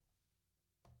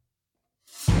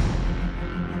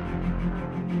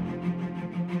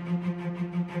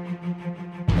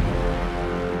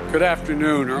Good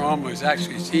afternoon, or almost,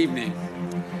 actually it's evening.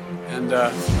 And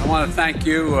I want to thank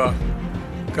you,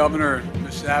 Governor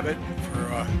Ms. Abbott,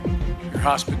 for your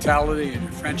hospitality and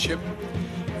your friendship.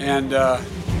 And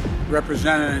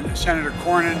Representative Senator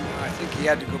Cornyn, I think he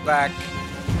had to go back.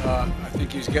 I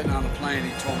think he was getting on the plane.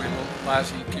 He told me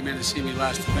he came in to see me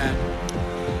last event.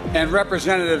 And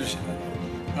Representatives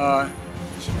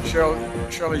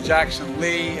Shirley Jackson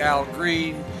Lee, Al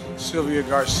Green, Sylvia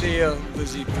Garcia,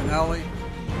 Lizzie Pinelli,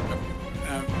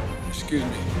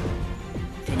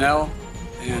 Pinell,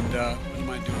 and what am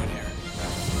I doing here?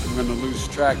 I'm going to lose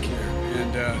track here.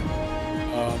 And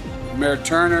Mayor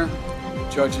Turner,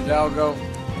 Judge Hidalgo,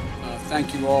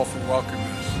 thank you all for welcoming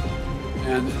us.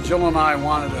 And Jill and I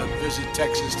wanted to visit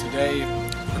Texas today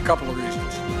for a couple of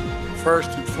reasons.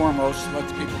 First and foremost, to let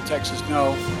the people of Texas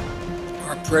know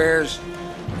our prayers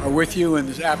are with you in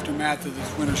this aftermath of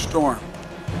this winter storm.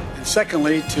 And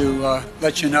secondly, to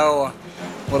let you know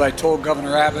what I told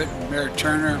Governor Abbott and Mayor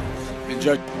Turner and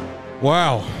Judge.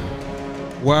 Wow.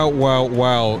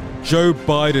 Joe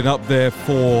Biden up there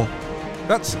for...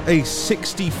 That's a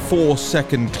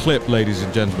 64-second clip, ladies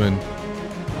and gentlemen.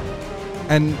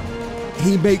 And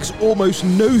he makes almost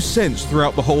no sense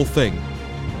throughout the whole thing.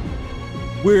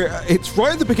 It's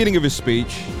right at the beginning of his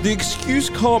speech. The excuse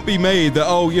can't be made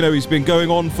that, he's been going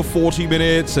on for 40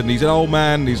 minutes and he's an old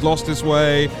man and he's lost his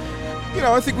way.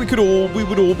 I think we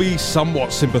would all be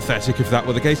somewhat sympathetic if that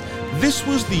were the case. This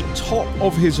was the top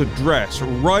of his address,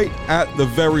 right at the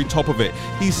very top of it.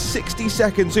 He's 60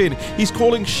 seconds in. He's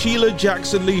calling Sheila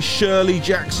Jackson Lee Shirley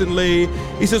Jackson Lee.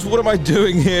 He says, what am I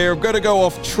doing here? I'm going to go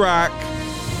off track.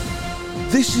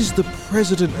 This is the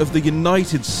President of the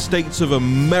United States of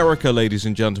America, ladies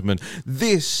and gentlemen.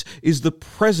 This is the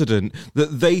President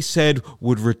that they said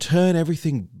would return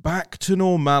everything back to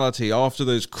normality after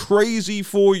those crazy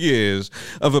 4 years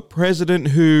of a president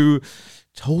who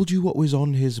told you what was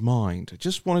on his mind. I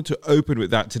just wanted to open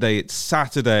with that today. It's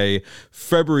Saturday,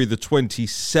 February the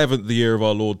 27th, the year of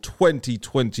our Lord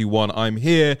 2021. I'm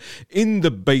here in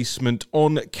the basement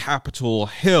on Capitol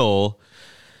Hill,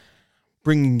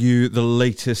 bringing you the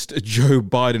latest Joe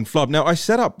Biden flub. Now, I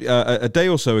set up, a day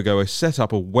or so ago, I set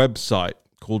up a website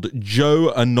called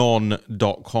joeanon.com,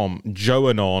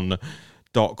 joeanon.com.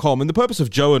 And the purpose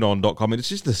of joeanon.com, it's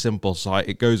just a simple site.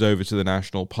 It goes over to the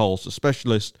National Pulse, a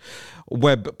specialist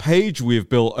web page we've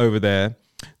built over there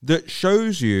that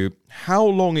shows you how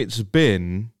long it's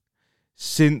been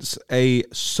since a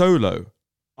solo,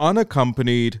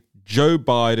 unaccompanied Joe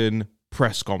Biden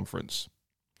press conference.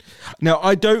 Now,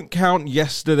 I don't count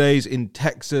yesterday's in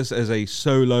Texas as a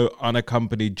solo,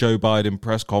 unaccompanied Joe Biden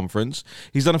press conference.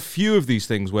 He's done a few of these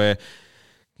things where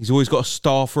he's always got a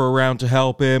staffer around to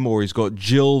help him, or he's got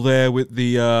Jill there with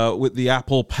the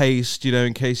apple paste,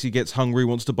 in case he gets hungry,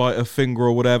 wants to bite a finger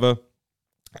or whatever.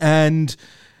 And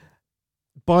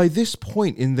by this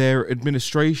point in their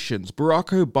administrations,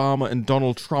 Barack Obama and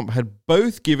Donald Trump had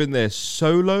both given their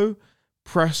solo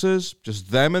pressers,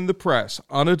 just them and the press,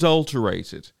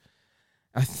 unadulterated.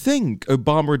 I think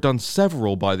Obama had done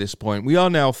several by this point. We are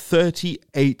now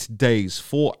 38 days,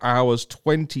 4 hours,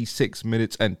 26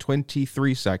 minutes, and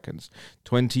 23 seconds,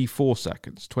 24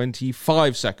 seconds,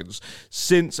 25 seconds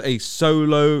since a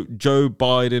solo Joe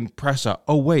Biden presser.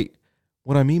 Oh, wait.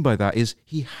 What I mean by that is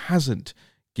he hasn't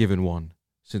given one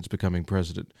since becoming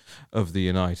president of the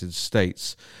United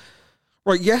States.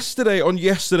 Right, on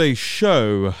yesterday's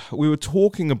show, we were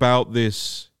talking about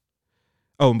this.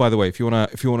 Oh, and by the way, if you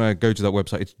wanna go to that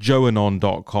website, it's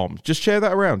joeanon.com. Just share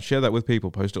that around, share that with people,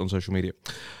 post it on social media.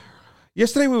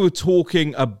 Yesterday we were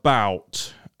talking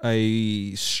about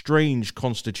a strange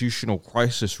constitutional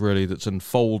crisis, really, that's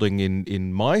unfolding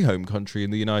in my home country, in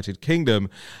the United Kingdom,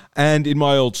 and in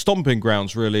my old stomping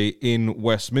grounds, really, in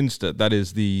Westminster. That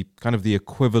is the kind of the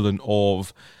equivalent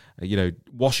of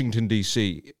Washington,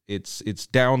 D.C. It's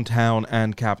downtown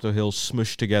and Capitol Hill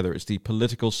smushed together. It's the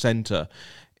political center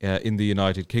in the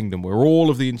United Kingdom, where all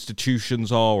of the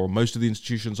institutions are, or most of the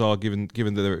institutions are, given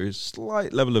that there is a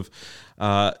slight level of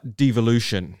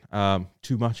devolution,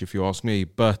 too much if you ask me,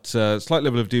 but slight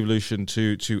level of devolution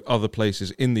to other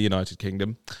places in the United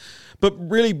Kingdom. But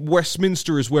really,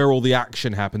 Westminster is where all the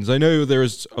action happens. I know there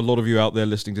is a lot of you out there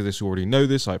listening to this who already know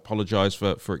this. I apologize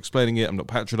for explaining it. I'm not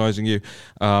patronizing you.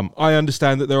 I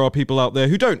understand that there are people out there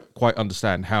who don't quite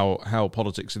understand how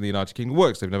politics in the United Kingdom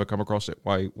works. They've never come across it.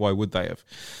 Why would they have?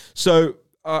 So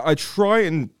I try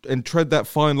and tread that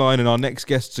fine line, and our next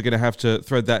guests are going to have to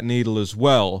thread that needle as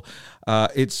well.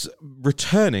 It's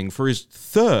returning for his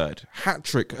third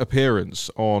hat-trick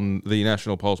appearance on the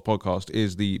National Pulse podcast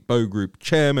is the Bow Group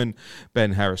chairman,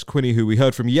 Ben Harris-Quinney, who we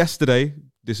heard from yesterday,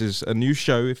 This is a new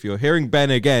show. If you're hearing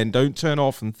Ben again, don't turn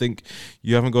off and think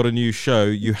you haven't got a new show.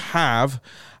 You have.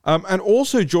 And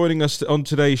also joining us on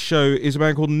today's show is a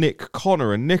man called Nick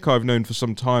Connor. And Nick I've known for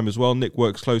some time as well. Nick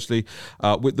works closely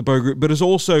with the Bow Group, but is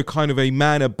also kind of a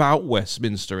man about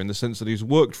Westminster in the sense that he's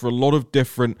worked for a lot of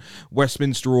different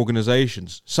Westminster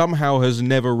organisations. Somehow has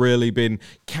never really been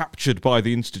captured by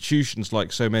the institutions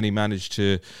like so many manage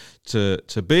to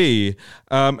be.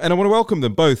 And I want to welcome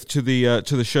them both to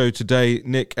the show today.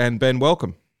 Nick and Ben,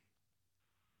 welcome.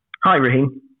 Hi,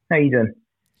 Raheem. How you doing?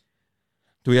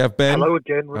 Do we have Ben? Hello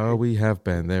again. Oh, we have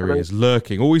Ben. There he is,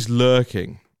 lurking, always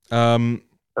lurking. Hello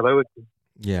again.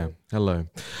 Yeah, hello.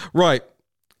 Right.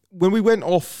 When we went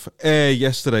off air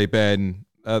yesterday, Ben,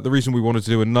 the reason we wanted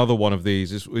to do another one of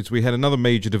these is we had another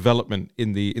major development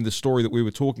in the story that we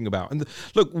were talking about. And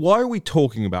look, why are we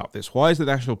talking about this? Why is the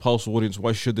National Pulse audience,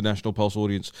 why should the National Pulse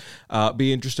audience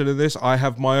be interested in this? I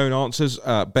have my own answers.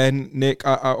 Ben, Nick,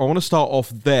 I want to start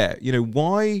off there. You know,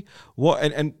 why, what,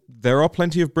 and there are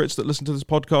plenty of Brits that listen to this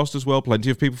podcast as well, plenty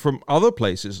of people from other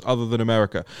places other than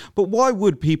America. But why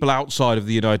would people outside of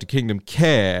the United Kingdom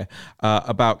care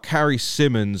about Carrie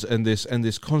Symonds and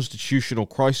this constitutional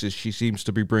crisis she seems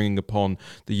to be bringing upon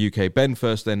the UK? Ben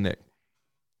first, then Nick.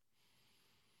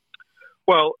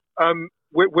 Well,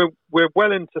 we're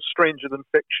well into stranger than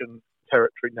fiction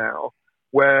territory now,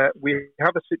 where we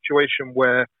have a situation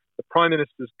where the Prime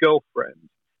Minister's girlfriend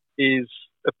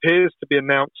appears to be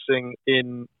announcing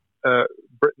in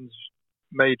Britain's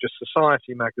major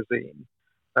society magazine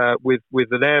with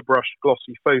an airbrushed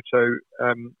glossy photo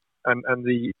and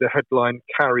the headline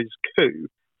Carrie's coup.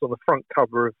 It's on the front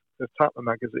cover of Tatler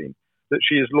magazine, that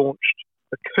she has launched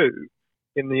a coup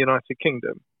in the United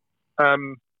Kingdom. I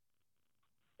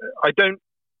can't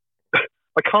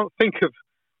think of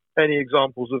any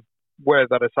examples of where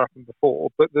that has happened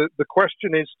before, but the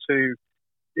question is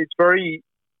it's very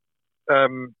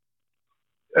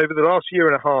over the last year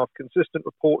and a half, consistent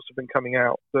reports have been coming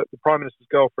out that the Prime Minister's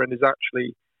girlfriend is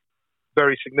actually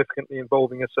very significantly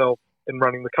involving herself in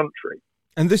running the country.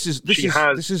 And this is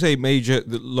a major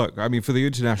look. I mean, for the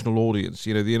international audience,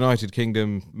 you know, the United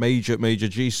Kingdom, major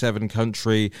G7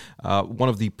 country, one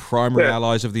of the primary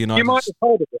allies of the United States. You might have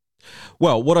heard of it.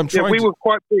 Well, what I'm trying we were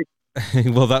quite big.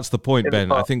 Well, that's the point,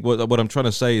 Ben. I think what I'm trying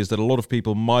to say is that a lot of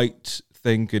people might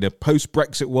think, in a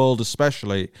post-Brexit world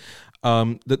especially,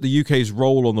 that the UK's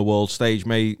role on the world stage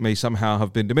may somehow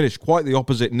have been diminished. Quite the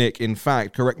opposite, Nick. In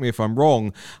fact, correct me if I'm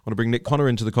wrong, I want to bring Nick Connor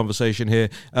into the conversation here.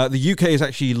 The UK is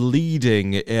actually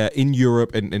leading in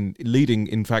Europe and leading,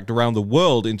 in fact, around the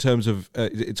world in terms of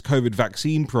its COVID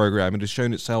vaccine program. It has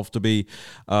shown itself to be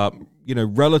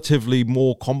relatively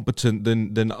more competent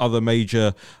than other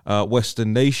major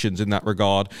Western nations in that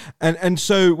regard. And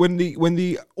so when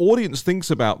the audience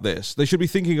thinks about this, they should be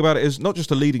thinking about it as not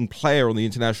just a leading player on the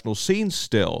international scene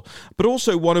still, but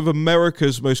also one of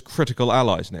America's most critical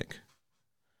allies, Nick.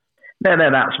 No,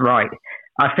 that's right.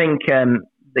 I think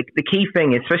the key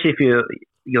thing, especially if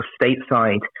you're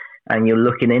stateside and you're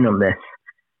looking in on this,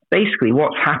 basically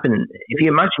what's happened, if you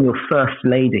imagine your first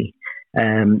lady,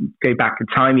 go back in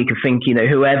time, you can think,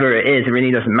 whoever it is, it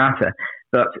really doesn't matter.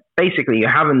 But basically, you're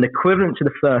having the equivalent to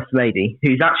the First Lady,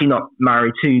 who's actually not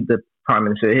married to the Prime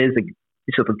Minister. Here's a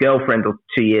sort of girlfriend of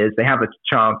 2 years. They have a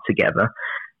child together.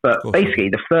 But basically,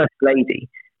 the First Lady,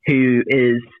 who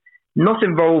is not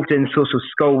involved in sort of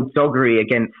skullduggery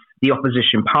against the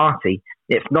opposition party.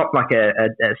 It's not like a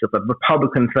sort of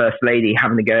Republican First Lady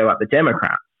having to go at the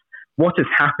Democrats. What is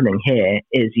happening here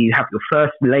is you have your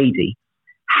First Lady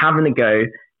having to go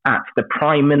at the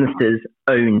Prime Minister's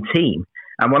own team.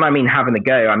 And when I mean having to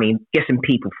go, I mean getting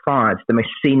people fired, the most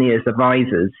senior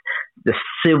advisors, the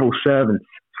civil servants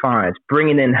fired,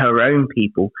 bringing in her own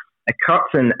people, a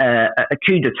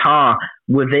coup d'etat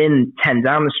within 10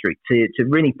 Downing Street to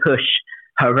really push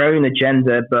her own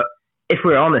agenda. But if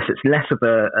we're honest, it's less of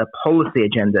a policy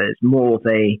agenda. It's more of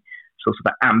a sort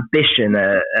of ambition,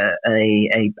 a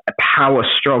power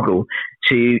struggle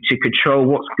to control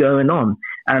what's going on.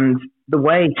 And the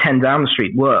way 10 Downing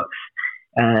Street works,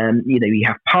 you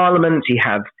have Parliament, you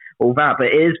have all that, but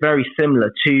it is very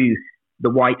similar to the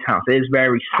White House. It is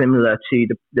very similar to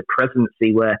the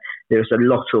presidency, where there's a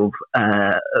lot of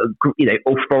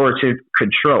authoritative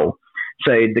control.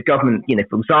 So the government,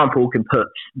 for example, can put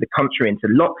the country into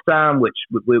lockdown, which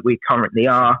we currently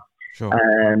are. Sure.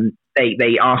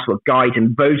 They ask for a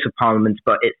guiding vote of Parliament,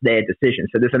 but it's their decision.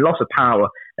 So there's a lot of power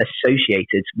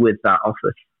associated with that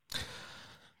office.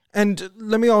 And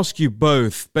let me ask you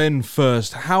both, Ben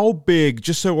first, how big,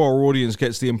 just so our audience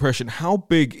gets the impression, how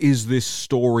big is this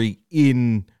story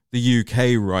in the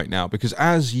UK right now? Because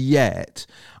as yet,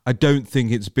 I don't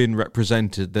think it's been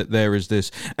represented that there is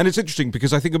this. And it's interesting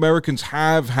because I think Americans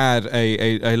have had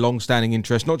a long-standing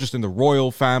interest, not just in the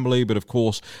royal family, but of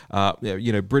course,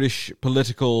 British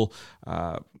political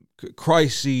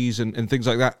crises and things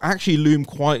like that actually loom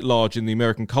quite large in the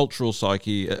American cultural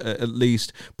psyche, at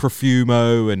least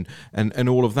Profumo and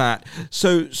all of that.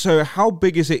 So how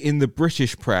big is it in the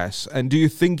British press, and do you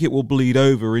think it will bleed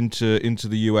over into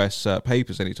the US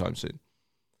papers anytime soon?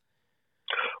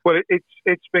 Well,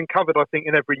 it's been covered, I think,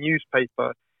 in every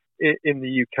newspaper in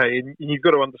the UK, and you've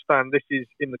got to understand this is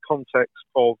in the context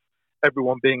of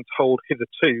everyone being told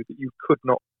hitherto that you could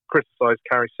not criticise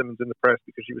Carrie Symonds in the press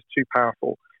because she was too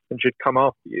powerful and she'd come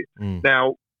after you.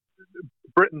 Now,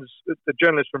 the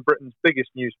journalist from Britain's biggest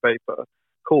newspaper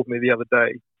called me the other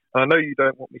day, and I know you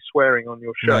don't want me swearing on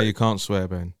your show. No, you can't swear,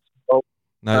 Ben. Oh,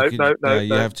 no,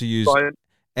 you have to use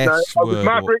S word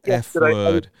or F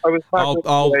word.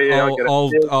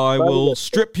 I will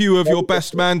strip you of your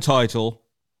best man title.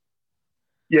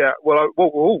 Yeah, well,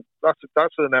 that's an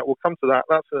announcement. We'll come to that.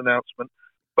 That's an announcement.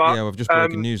 But yeah, we've just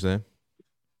broken news there.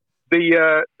 The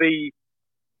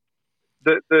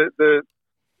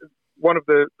one of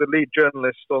the lead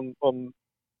journalists on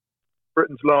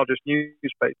Britain's largest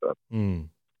newspaper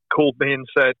called me and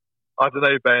said, "I don't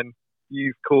know, Ben,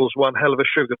 you've caused one hell of a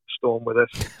sugar storm with us."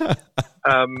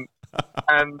 And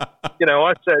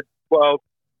I said, "Well,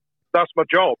 that's my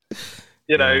job.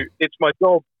 It's my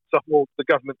job to hold the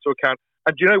government to account."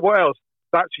 And do you know what else?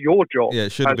 That's your job. Yeah,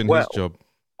 it should have been his job.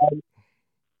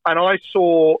 And I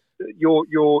saw your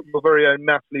very own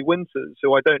Natalie Winters,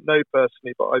 who I don't know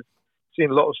personally, but I've seen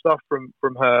a lot of stuff from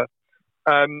her,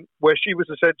 where she was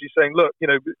essentially saying, "Look,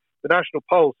 the National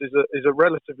Pulse is a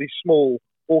relatively small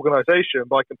organisation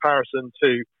by comparison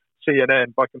to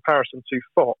CNN, by comparison to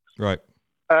Fox, right?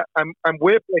 And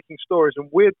we're breaking stories and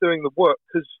we're doing the work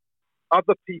because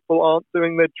other people aren't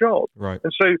doing their job, right?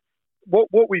 And so what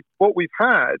we've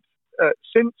had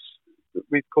since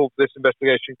we've called this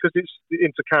investigation, because it's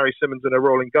into Carrie Symonds and her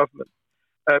role in government,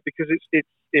 because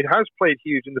it has played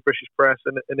huge in the British press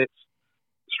and it's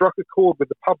struck a chord with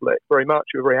the public very much.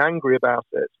 We're very angry about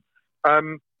it.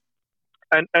 And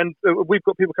we've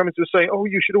got people coming to us saying, "Oh,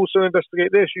 you should also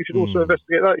investigate this. You should also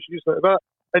investigate that. You should do something about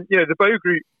that." And the Bow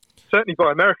Group, certainly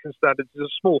by American standards, is a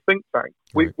small think tank.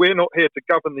 Right. We're not here to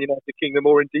govern the United Kingdom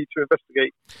or indeed to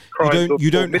investigate crimes.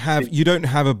 You don't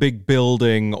have a big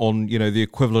building on the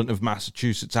equivalent of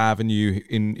Massachusetts Avenue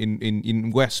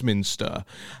in Westminster,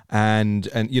 and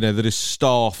that is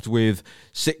staffed with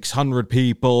 600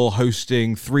 people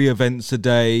hosting 3 events a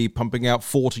day, pumping out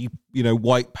 40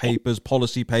 white papers,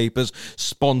 policy papers,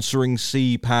 sponsoring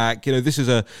CPAC. This is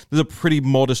a pretty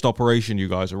modest operation you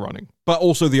guys are running, but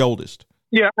also the oldest.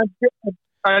 Yeah,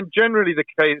 and generally the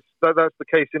case that's the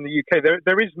case in the UK.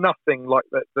 There is nothing like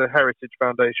the Heritage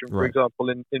Foundation, for example,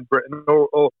 in Britain,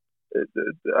 or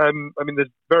there's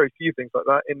very few things like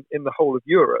that in the whole of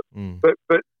Europe. But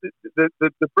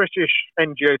the British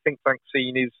NGO think tank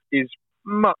scene is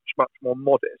much more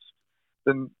modest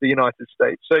than the United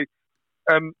States. So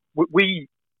we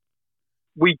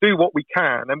do what we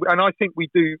can, and I think we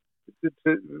do.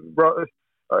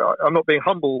 I'm not being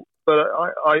humble, but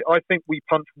I think we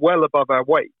punch well above our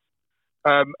weight,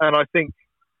 and I think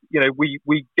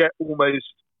we get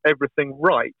almost everything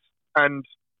right. And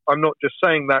I'm not just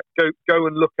saying that. Go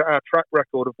and look at our track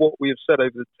record of what we have said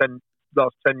over the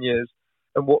last 10 years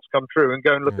and what's come true, and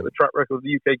go and look at the track record of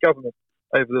the UK government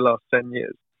over the last 10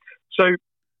 years. So,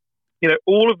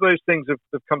 all of those things have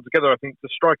come together, I think, to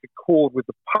strike a chord with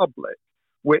the public,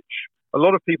 which a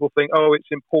lot of people think, oh, it's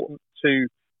important to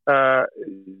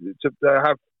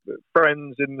have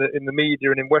friends in the media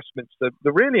and in Westminster.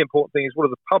 The really important thing is what do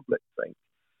the public think,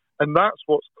 and that's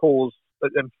what's caused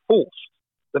and forced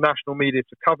the national media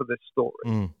to cover this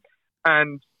story.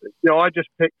 And I just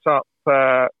picked up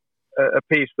a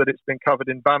piece that it's been covered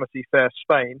in Vanity Fair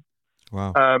Spain.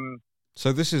 Wow.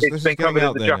 So this is been going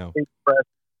out in the there Japanese now. press.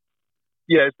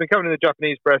 Yeah, it's been covered in the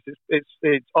Japanese press.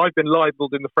 It's I've been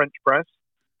libelled in the French press,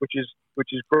 which is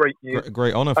great news.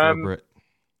 Great honour for a Brit.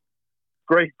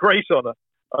 Great honour.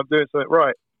 I'm doing something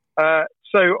right.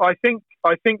 So I think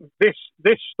this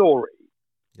story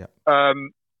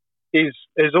is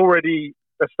already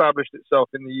established itself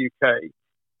in the UK.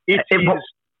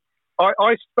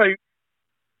 I spoke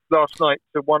last night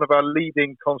to one of our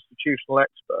leading constitutional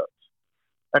experts,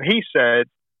 and he said,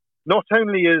 not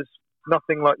only is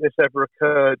nothing like this ever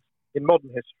occurred in modern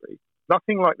history,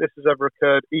 nothing like this has ever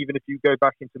occurred even if you go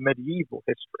back into medieval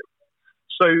history.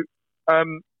 So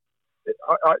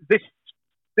this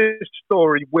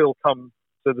story will come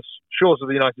to the shores of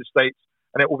the United States,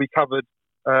 and it will be covered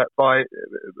by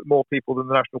more people than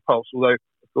the National Pulse, although,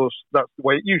 of course, that's the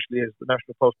way it usually is. The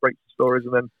National Pulse breaks the stories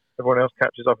and then everyone else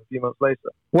catches up a few months later.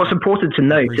 What's important to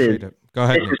note is Go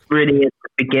ahead, this Nick. is really at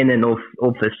the beginning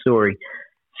of the story.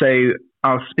 So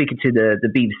I was speaking to the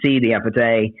BBC the other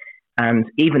day, and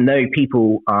even though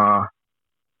people are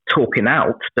talking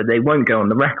out, but they won't go on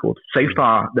the record. So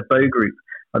far, the Bow Group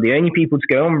are the only people to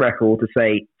go on record to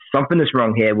say, something is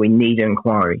wrong here, we need an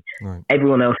inquiry. Right.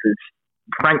 Everyone else is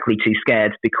frankly too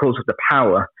scared because of the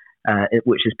power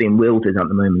which is being wielded at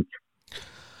the moment.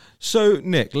 So,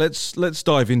 Nick, let's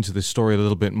dive into this story a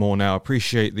little bit more now.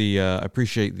 Appreciate the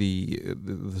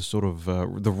sort of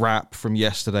the wrap from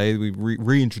yesterday. We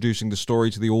reintroducing the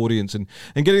story to the audience and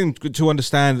getting them to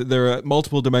understand that there are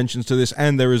multiple dimensions to this,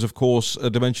 and there is, of course, a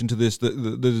dimension to this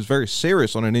that is very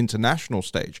serious on an international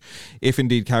stage. If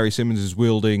indeed Carrie Symonds is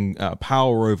wielding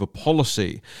power over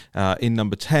policy in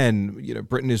number 10,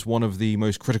 Britain is one of the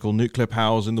most critical nuclear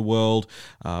powers in the world.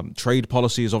 Trade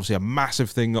policy is obviously a massive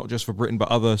thing, not just for Britain but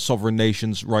other sovereign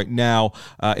nations right now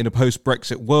in a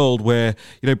post-Brexit world where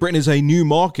Britain is a new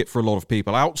market for a lot of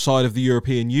people outside of the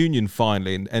European Union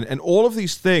finally, and all of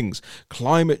these things,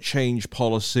 climate change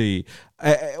policy,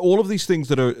 all of these things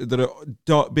that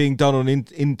are being done on an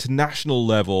international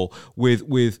level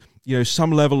with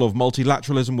some level of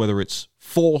multilateralism, whether it's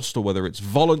forced or whether it's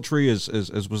voluntary, as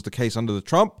was the case under the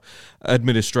Trump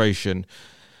administration.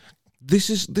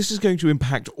 This is going to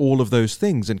impact all of those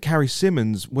things. And Carrie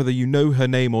Symonds, whether you know her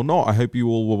name or not, I hope you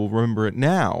all will remember it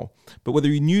now, but whether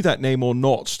you knew that name or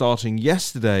not starting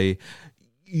yesterday,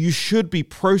 you should be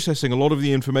processing a lot of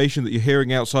the information that you're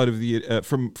hearing outside of the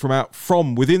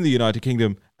from within the United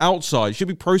Kingdom outside. You should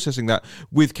be processing that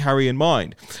with Carrie in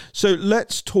mind. So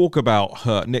let's talk about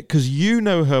her, Nick, because you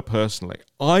know her personally.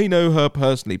 I know her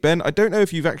personally. Ben, I don't know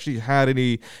if you've actually had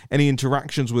any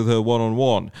interactions with her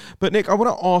one-on-one, but Nick, I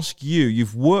want to ask you.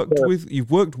 You've worked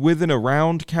with and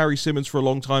around Carrie Symonds for a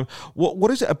long time. What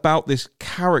is it about this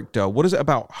character? What is it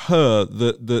about her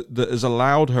that has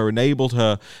allowed her, enabled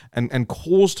her, and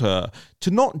caused her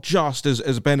to not just,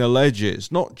 as Ben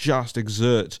alleges, not just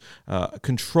exert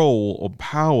control or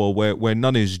power where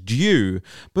none is due,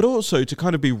 but also to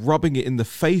kind of be rubbing it in the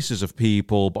faces of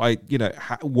people by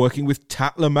working with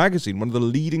Tatler magazine, one of the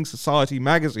leading society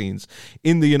magazines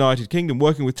in the United Kingdom,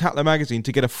 working with Tatler magazine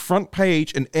to get a front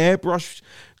page, an airbrushed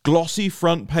glossy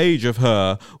front page of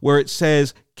her where it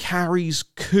says Carrie's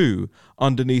coup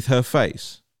underneath her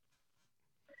face.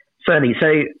 Certainly.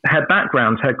 So her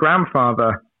background, her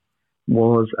grandfather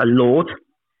was a lord.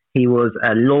 He was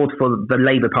a lord for the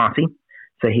Labour Party.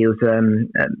 So he was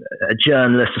a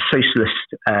journalist, a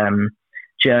socialist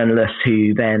journalist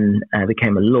who then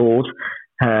became a lord.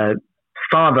 Her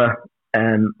father,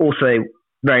 also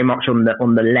very much on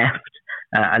the left,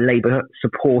 a Labour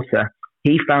supporter.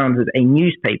 He founded a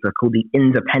newspaper called the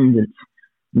Independent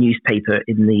newspaper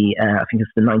in the I think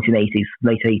it's the 1980s,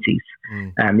 late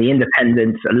 80s. The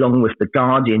Independent, along with the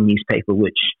Guardian newspaper,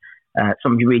 which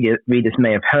some of your readers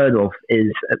may have heard of,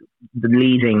 is the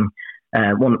leading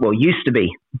one. Well, used to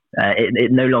be.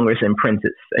 It no longer is in print;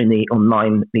 it's only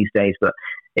online these days. But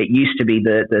it used to be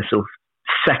the sort of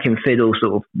second fiddle,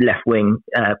 sort of left wing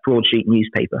broadsheet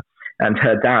newspaper, and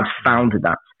her dad founded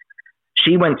that.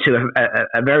 She went to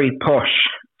a very posh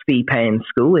fee-paying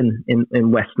school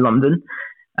in West London.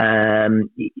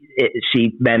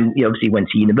 She then obviously went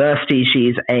to university. She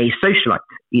is a socialite.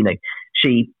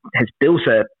 She has built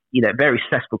a very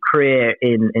successful career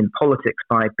in politics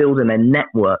by building a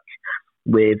network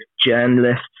with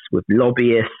journalists, with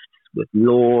lobbyists, with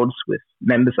lords, with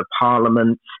members of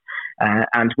parliament,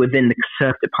 and within the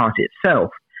Conservative Party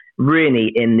itself,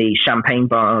 really in the champagne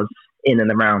bars in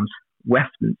and around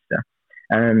Westminster.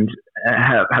 And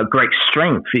her great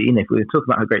strength, if we were talking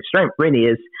about her great strength, really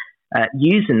is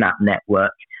using that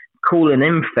network, calling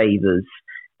in favours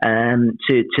to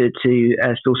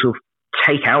sort of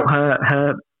take out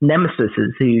her nemesis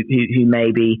who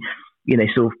may be,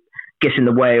 sort of get in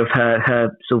the way of her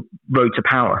sort of road to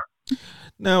power.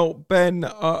 Now, Ben,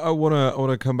 I want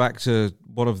to come back to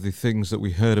one of the things that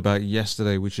we heard about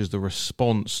yesterday, which is the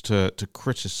response to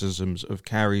criticisms of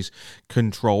Carrie's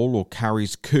control, or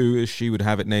Carrie's coup, as she would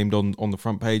have it named on the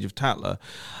front page of Tatler.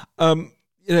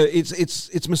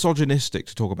 It's misogynistic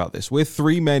to talk about this. We're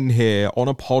three men here on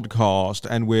a podcast,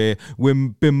 and we're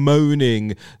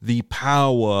bemoaning the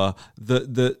power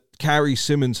that Carrie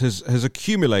Symonds has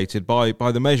accumulated by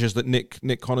the measures that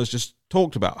Nick Connors just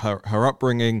talked about, her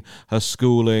upbringing, her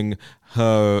schooling,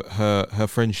 her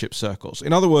friendship circles.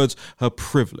 In other words, her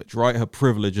privilege, right? Her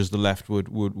privilege, as the left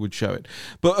would show it.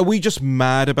 But are we just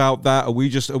mad about that? Are we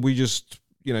just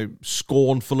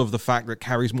scornful of the fact that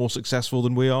Carrie's more successful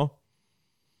than we are?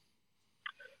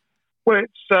 Well,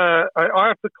 it's I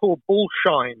have to call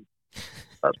bullshine.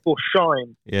 That's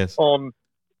bullshine. Yes. On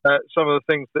some of the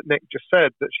things that Nick just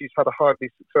said, that she's had a highly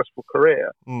successful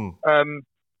career.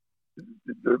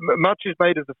 Much is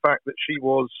made of the fact that she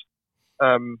was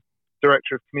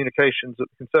Director of Communications at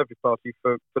the Conservative Party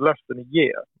for less than a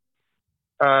year.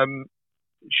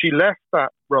 She left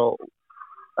that role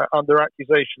under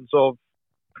accusations of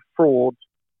fraud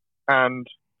and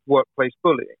workplace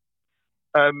bullying.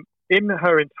 In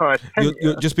her entire tenure,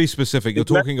 you're, just be specific. You're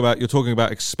talking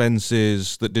about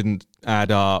expenses that didn't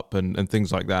add up and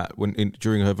things like that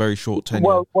during her very short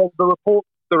tenure. Well,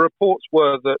 the reports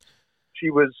were that she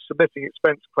was submitting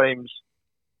expense claims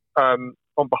on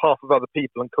behalf of other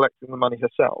people and collecting the money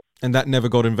herself. And that never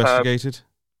got investigated?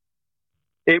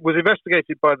 It was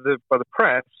investigated by the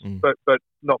press, but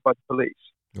not by the police.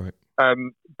 Right.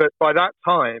 But by that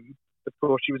time, of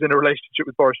course, she was in a relationship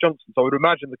with Boris Johnson. So I would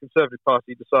imagine the Conservative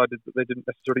Party decided that they didn't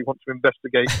necessarily want to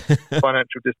investigate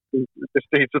financial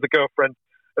misdeeds of the girlfriend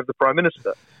of the Prime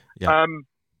Minister. Yeah.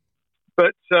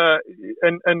 But to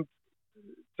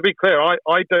be clear,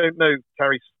 I don't know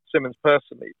Carrie Symonds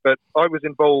personally, but I was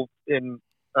involved in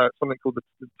something called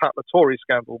the Tatler Tory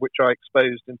scandal, which I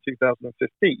exposed in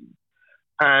 2015,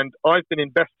 and I've been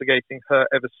investigating her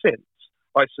ever since.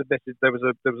 I submitted there was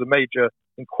a major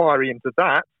inquiry into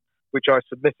that, which I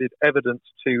submitted evidence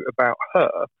to about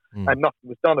her, and nothing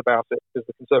was done about it because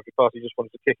the Conservative Party just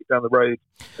wanted to kick it down the road,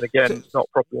 and again, it's not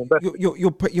properly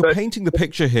investigated. You're painting the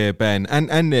picture here, Ben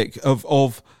and Nick,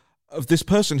 of this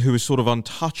person who is sort of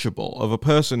untouchable, of a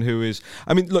person who is...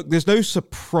 I mean, look, there's no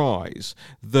surprise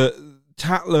that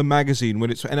Tatler magazine,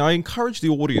 and I encourage the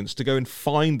audience to go and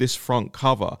find this front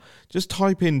cover. Just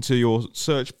type into your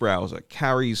search browser,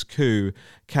 Carrie's Coup,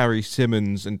 Carrie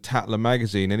Symonds and Tatler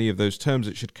magazine, any of those terms,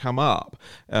 it should come up,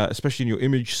 especially in your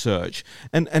image search,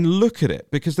 and look at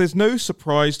it, because there's no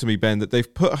surprise to me, Ben, that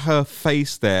they've put her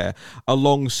face there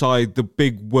alongside the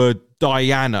big word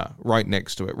Diana right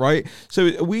next to it, right? So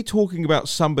are we talking about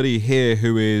somebody here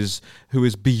who is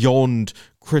beyond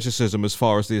criticism as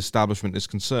far as the establishment is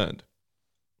concerned?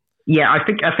 Yeah, I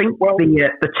think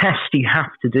the test you have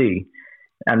to do,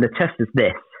 and the test is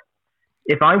this: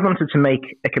 if I wanted to make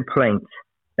a complaint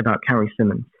about Carrie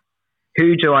Symonds,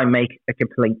 who do I make a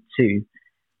complaint to?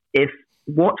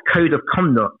 What code of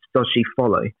conduct does she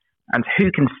follow, and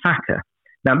who can sack her?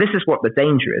 Now, this is what the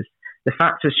danger is: the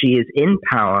fact that she is in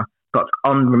power but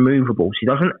unremovable. She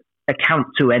doesn't account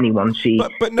to anyone.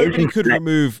 But nobody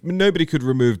could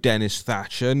remove Dennis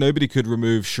Thatcher. Nobody could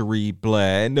remove Cherie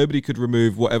Blair. Nobody could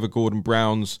remove whatever Gordon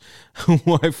Brown's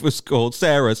wife was called,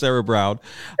 Sarah Brown.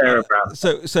 Sarah Brown.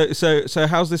 So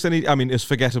how's this any? I mean, as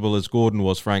forgettable as Gordon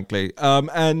was, frankly.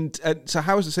 And so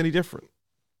how is this any different?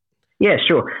 Yeah,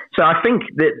 sure. So I think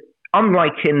that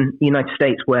unlike in the United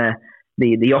States, where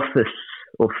the office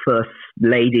of First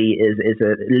Lady is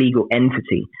a legal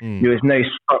entity, there is no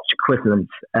such equivalent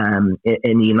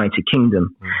in the United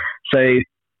Kingdom. So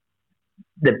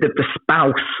the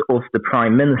spouse of the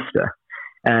Prime Minister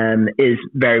is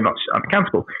very much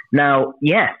unaccountable. Now,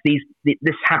 yes,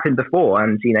 this happened before,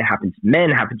 and happens to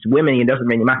men, happens to women. It doesn't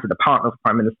really matter. The partner of the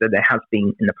Prime Minister, there has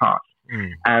been in the past,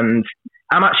 and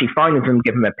I'm actually fine with them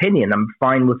giving an opinion. I'm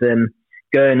fine with them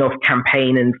going off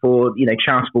campaigning for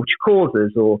charitable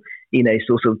causes or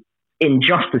sort of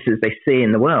injustices they see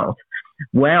in the world.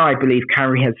 Where I believe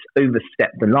Carrie has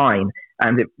overstepped the line,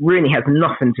 and it really has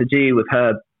nothing to do with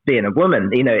her being a woman.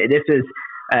 This is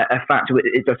a fact.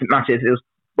 It doesn't matter if it was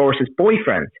Boris's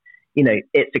boyfriend.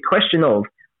 It's a question of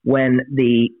when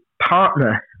the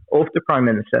partner of the Prime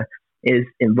Minister is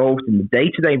involved in the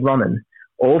day-to-day running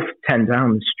of 10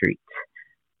 Downing Street,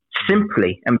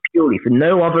 simply and purely for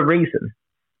no other reason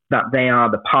that they are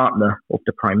the partner of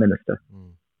the Prime Minister.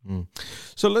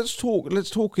 So let's talk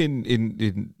let's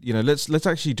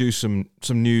actually do some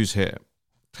news here.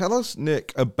 Tell us,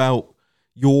 Nick, about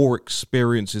your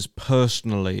experiences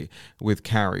personally with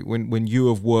Carrie, when you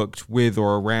have worked with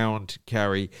or around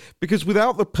Carrie, because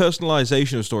without the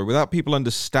personalization of the story, without people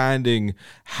understanding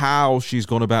how she's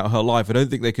gone about her life, I don't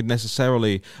think they could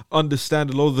necessarily understand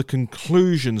a lot of the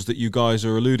conclusions that you guys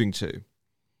are alluding to.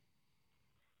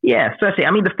 Yeah, certainly.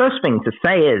 I mean, the first thing to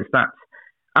say is that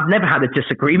I've never had a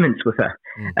disagreement with her,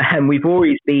 and we've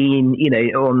always been,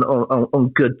 on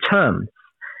good terms.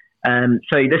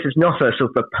 So this is not a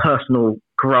sort of a personal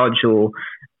grudge or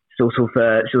sort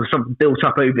of something built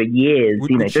up over years.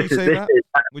 Would she say that?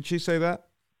 Would she say that?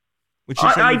 Would she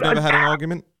say you've never had an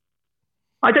argument?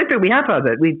 I don't think we have had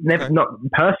it. We've never, not in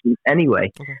person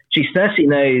anyway. Okay. She certainly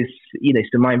knows,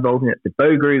 so my involvement at the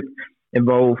Bow Group,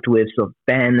 involved with sort of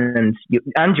Ben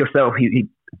and yourself, who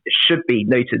should be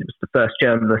noted was the first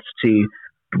journalist to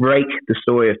break the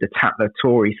story of the Tatler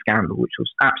Tory scandal, which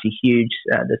was absolutely huge.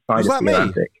 The side Was of that the me?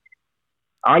 Atlantic.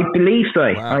 I believe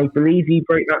so. Wow. I believe you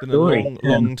broke that It's been story. a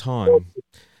long time.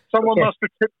 Someone must have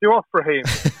tipped you off, Raheem.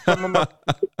 Someone must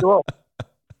have tipped you off.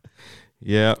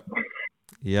 Yeah.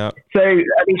 So,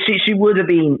 I mean, she would have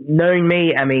been known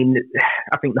me. I mean,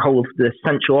 I think the whole of the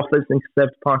central office in the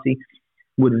Conservative Party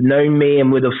would have known me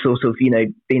and would have sort of,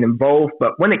 been involved.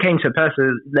 But when it came to a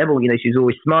personal level, she was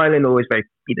always smiling, always very,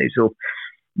 sort of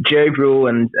jovial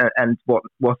and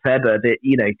whatever. That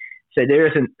so there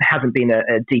hasn't been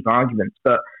a deep argument.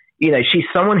 But she's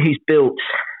someone who's built,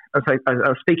 as I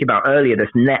was speaking about earlier,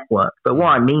 this network. But what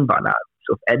I mean by that,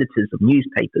 sort of editors of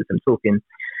newspapers. I'm talking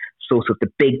sort of the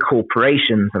big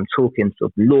corporations. I'm talking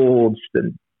sort of lords,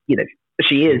 and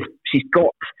she's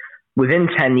got within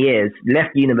 10 years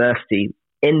left university,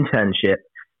 internship,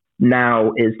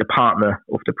 now is the partner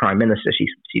of the Prime Minister.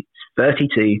 She's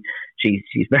 32.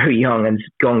 She's very young and has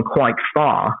gone quite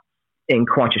far in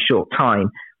quite a short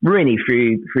time, really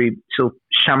through sort of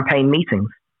champagne meetings.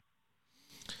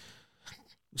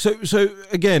 So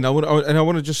again, I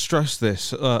want to just stress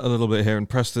this a little bit here and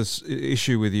press this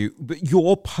issue with you. But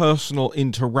your personal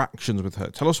interactions with her,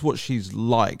 tell us what she's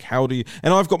like. How do you?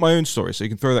 And I've got my own story, so you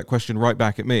can throw that question right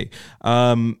back at me.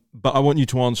 But I want you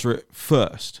to answer it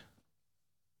first.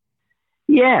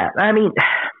 Yeah, I mean,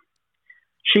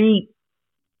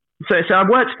 So I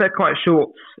worked for quite a short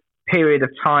period of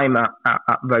time at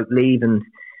Vote Leave, and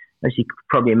as you could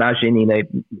probably imagine,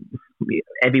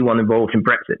 everyone involved in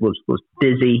Brexit was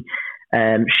busy.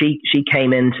 She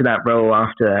came into that role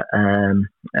after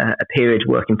a period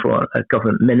working for a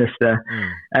government minister.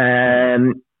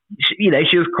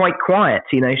 She was quite quiet.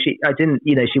 She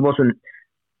wasn't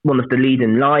one of the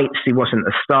leading lights. She wasn't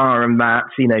a star in that.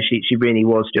 She really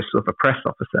was just sort of a press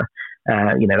officer.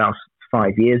 That was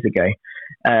 5 years ago.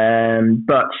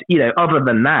 But other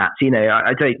than that,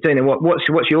 I don't know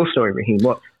what's your story, Raheem?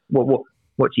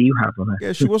 What do you have on her?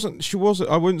 Yeah, she wasn't.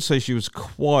 I wouldn't say she was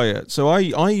quiet. So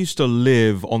I used to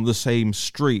live on the same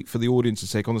street, for the audience's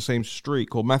sake, on the same street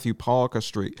called Matthew Parker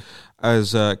Street,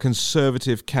 as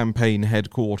Conservative campaign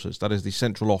headquarters. That is the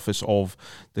central office of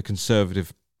the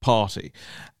Conservative Party,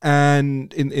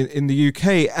 and in the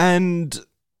UK. And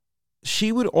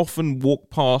she would often walk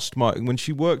past when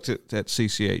she worked at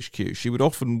CCHQ, she would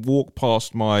often walk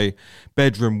past my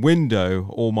bedroom window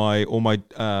or my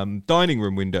dining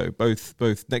room window,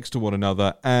 both next to one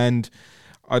another, and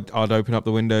I'd open up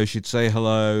the window, she'd say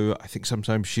hello. I think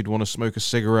sometimes she'd want to smoke a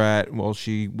cigarette while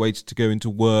she waited to go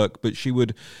into work, but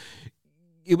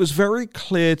it was very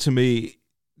clear to me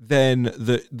then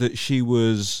that she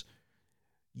was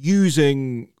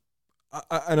using,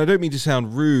 and I don't mean to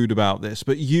sound rude about this,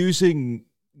 but using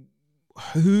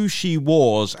who she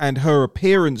was and her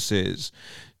appearances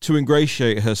to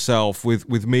ingratiate herself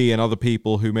with me and other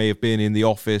people who may have been in the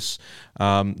office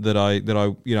that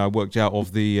I worked out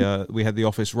of. We had the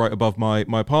office right above my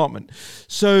apartment.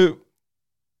 So,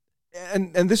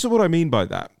 and this is what I mean by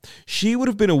that. She would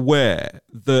have been aware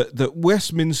that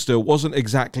Westminster wasn't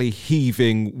exactly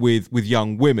heaving with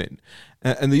young women.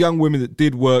 And the young women that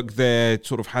did work there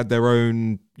sort of had their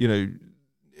own,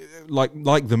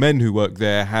 like the men who work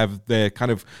there have their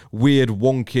kind of weird,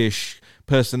 wonkish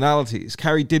personalities.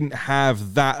 Carrie didn't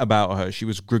have that about her. She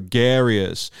was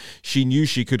gregarious. She knew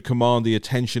she could command the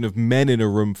attention of men in a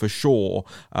room for sure,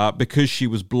 because she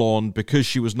was blonde, because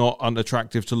she was not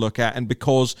unattractive to look at, and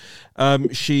because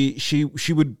she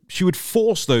would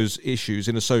force those issues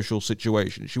in a social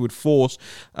situation. She would force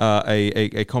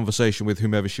a conversation with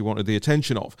whomever she wanted the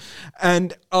attention of.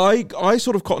 And I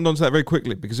sort of cottoned onto that very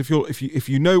quickly, because if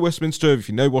you know Westminster, if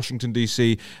you know Washington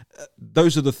DC,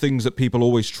 those are the things that people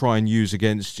always try and use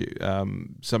against you.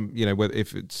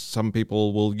 Some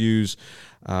people will use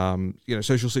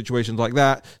social situations like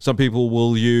that. Some people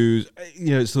will use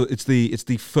it's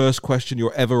the first question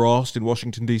you're ever asked in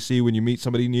Washington DC when you meet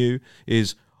somebody new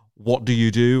is, what do you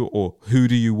do, or who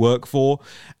do you work for?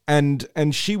 And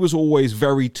she was always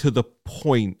very to the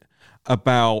point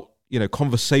about,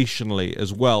 conversationally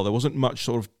as well. There wasn't much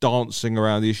sort of dancing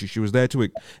around the issue. She was there to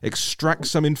extract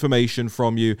some information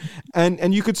from you,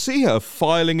 and you could see her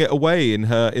filing it away in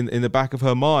the back of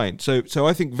her mind. So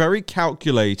I think very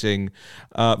calculating,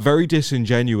 very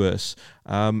disingenuous,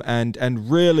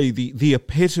 and really the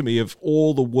epitome of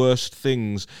all the worst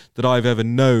things that I've ever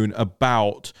known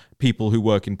about people who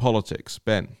work in politics.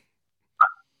 Ben?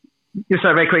 Just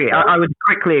very quickly, I would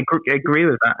quickly agree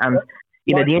with that. And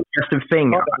the interesting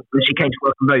thing, when she came to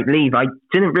work on Vote Leave, I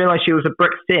didn't realise she was a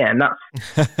Brexiteer, and that's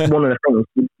one of the things.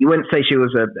 You wouldn't say she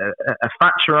was a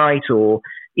Thatcherite or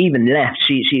even left.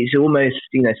 She's almost,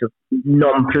 sort of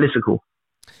non-political.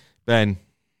 Ben?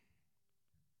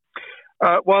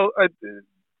 To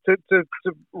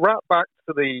wrap back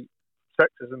to the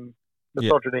sexism,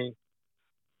 misogyny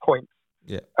point,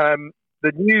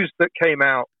 the news that came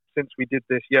out since we did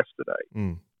this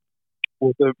yesterday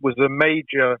was a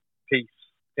major piece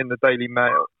in the Daily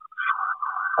Mail.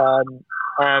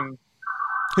 And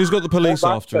who's got the police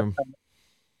after him?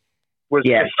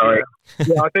 Sorry.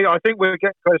 I think we're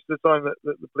getting close to the time that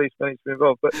the police need to be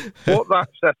involved. But what that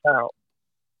set out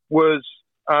was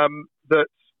that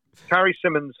Carrie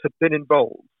Symonds had been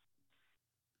involved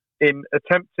in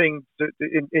attempting to,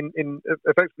 in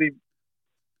effectively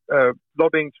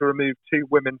lobbying to remove 2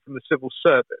 women from the civil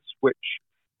service, which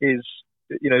is,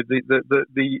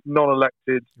 the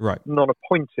non-elected,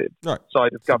 non-appointed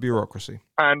side of government, bureaucracy.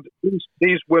 And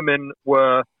these women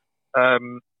were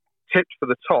tipped for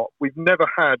the top. We've never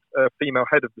had a female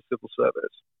head of the civil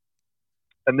service,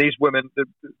 and these women,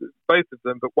 both of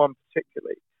them, but one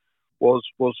particularly, was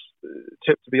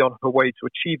tipped to be on her way to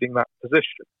achieving that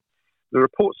position. The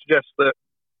report suggests that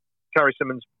Carrie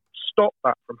Symonds stopped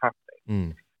that from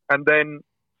happening, and then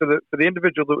for the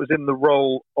individual that was in the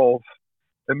role of,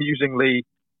 amusingly,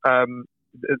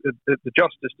 the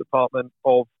Justice Department,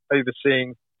 of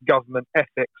overseeing government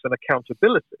ethics and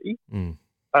accountability,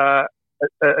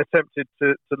 attempted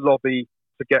to lobby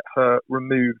to get her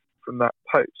removed from that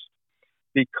post,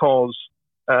 because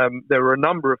there were a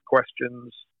number of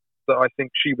questions that I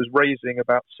think she was raising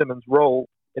about Symonds' role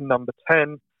in Number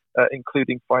 10,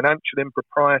 including financial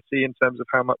impropriety in terms of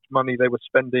how much money they were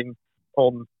spending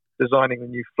on designing the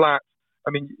new flat. I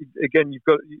mean, again, you've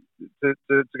got to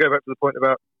go back to the point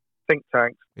about think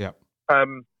tanks. Yeah.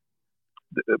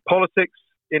 Politics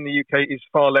in the UK is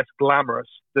far less glamorous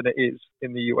than it is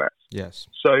in the US. Yes.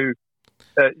 So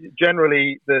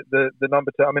generally, the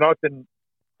Number 10. I mean, I've been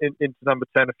into Number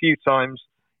 10 a few times.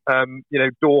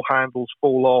 Door handles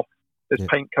fall off. There's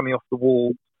paint coming off the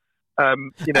wall.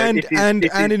 And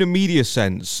in a media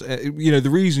sense, the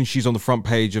reason she's on the front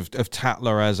page of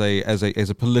Tatler as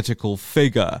a political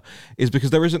figure is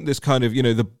because there isn't this kind of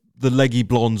the leggy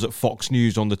blondes at Fox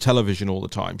News on the television all the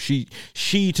time. She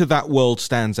to that world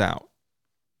stands out.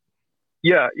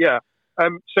 Yeah.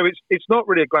 So it's not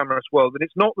really a glamorous world, and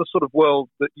it's not the sort of world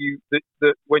that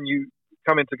that when you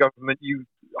come into government you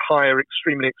hire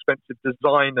extremely expensive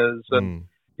designers and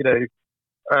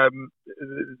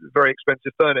very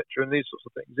expensive furniture and these sorts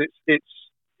of things.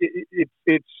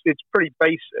 It's pretty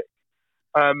basic.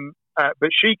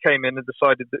 But she came in and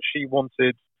decided that she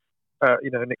wanted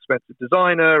an expensive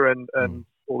designer and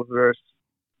all of the various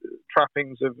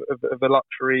trappings of a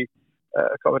luxury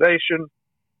accommodation,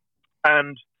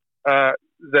 and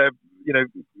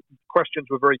questions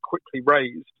were very quickly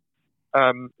raised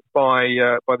by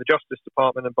the Justice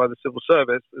Department and by the Civil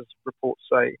Service, as reports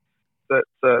say,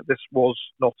 that this was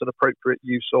not an appropriate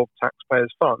use of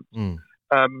taxpayers' funds.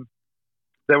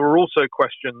 There were also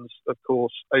questions, of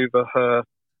course, over her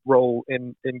role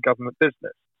in government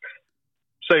business.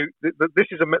 So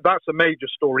that's a major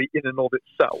story in and of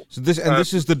itself. So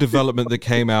this is the development that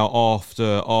came out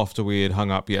after we had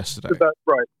hung up yesterday. That's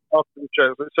right, after the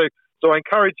show. So I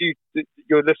encourage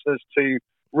your listeners to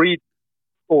read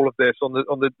all of this on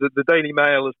the Daily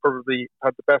Mail has probably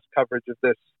had the best coverage of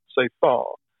this so far.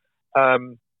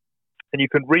 And you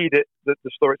can read it. The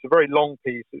story. It's a very long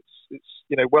piece. It's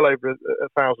well over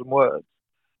 1,000 words,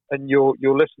 and your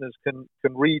listeners can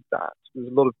read that. There's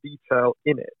a lot of detail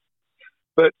in it.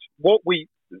 But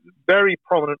very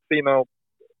prominent female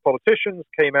politicians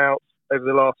came out over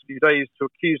the last few days to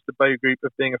accuse the Bow Group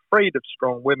of being afraid of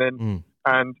strong women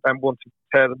and wanting to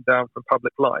tear them down from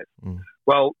public life.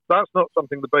 Well, that's not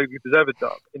something the Bow Group has ever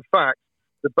done. In fact,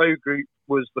 the Bow Group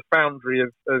was the foundry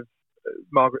of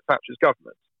Margaret Thatcher's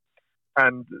government,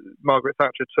 and Margaret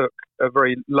Thatcher took a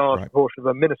very large proportion of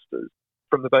her ministers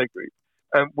from the Bow Group.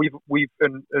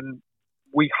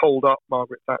 We hold up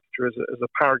Margaret Thatcher as a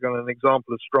paragon and an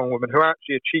example of strong women who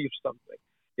actually achieved something,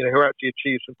 who actually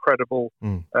achieved some credible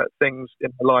things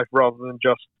in her life rather than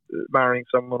just marrying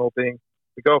someone or being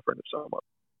the girlfriend of someone.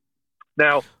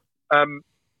 Now,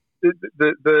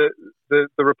 the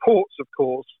reports, of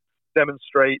course,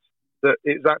 demonstrate that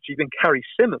it's actually been Carrie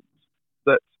Symonds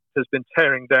that has been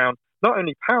tearing down not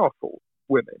only powerful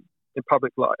women in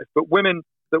public life, but women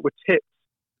that were tipped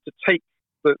to take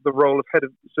the role of head of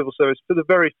the civil service for the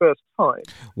very first time.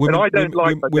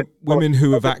 Women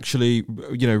who have actually,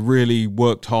 really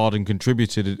worked hard and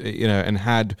contributed, and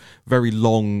had very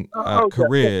long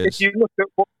careers. If you look at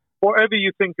whatever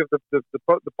you think of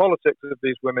the politics of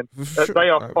these women, they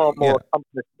are far more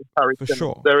accomplished than Carrie Symonds.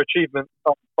 Sure. Their achievements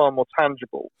are far more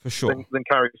tangible than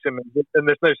Carrie Symonds, and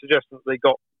there's no suggestion that they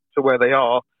got to where they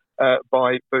are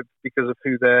because of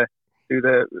who their who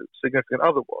their significant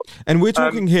other was. And we're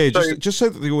talking here, just so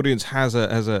that the audience has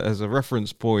a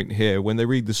reference point here when they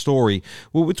read the story,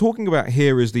 what we're talking about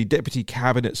here is the Deputy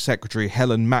Cabinet Secretary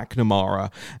Helen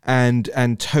McNamara and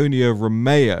Antonia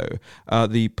Romeo,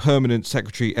 the Permanent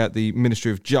Secretary at the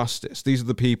Ministry of Justice. These are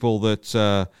the people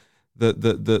that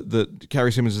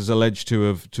Carrie Symonds is alleged to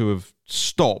have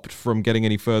stopped from getting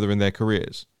any further in their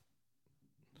careers.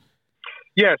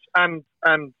 Yes, and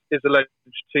is alleged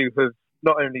to have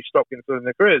not only stopped in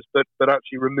their careers, but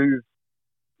actually removed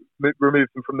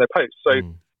them from their posts. So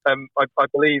I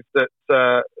believe that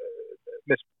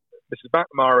Mrs.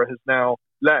 McNamara has now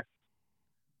left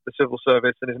the civil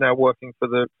service and is now working for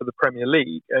the Premier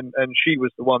League, and she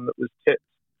was the one that was tipped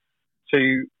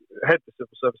to head the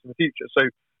civil service in the future. So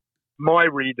my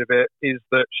read of it is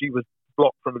that she was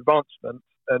blocked from advancement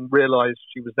and realised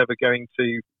she was never going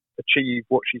to achieve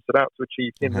what she set out to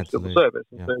achieve in the civil service,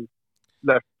 and so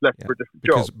left for a different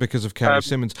job. Because of Carrie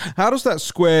Symonds. How does that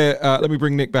square, let me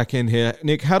bring Nick back in here.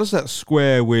 Nick, how does that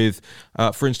square with,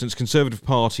 for instance, Conservative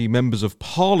Party members of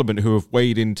Parliament who have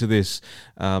weighed into this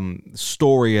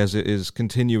story as it is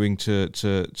continuing to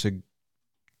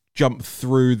jump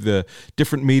through the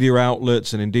different media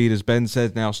outlets, and indeed, as Ben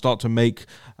said, now start to make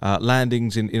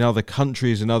landings in other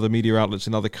countries and other media outlets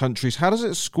in other countries? How does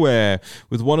it square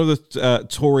with one of the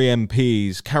Tory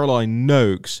MPs, Caroline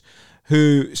Noakes,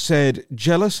 who said,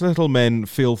 "Jealous little men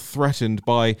feel threatened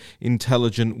by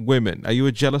intelligent women"? Are you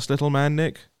a jealous little man,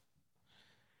 Nick?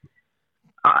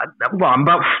 Well, I'm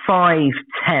about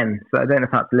 5'10", so I don't know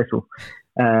if that's little.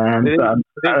 But I'm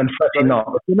certainly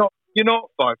not. You're not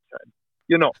 5'10".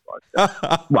 You're not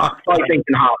 5'10". Well,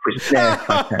 5'8.5", which is near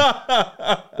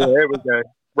 5'10". So here we go.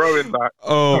 Rowing back.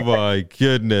 Oh my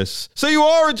goodness! So you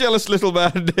are a jealous little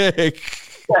man, Nick.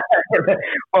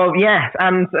 Well, yes,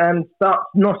 and that's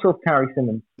not of Carrie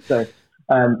Symonds. So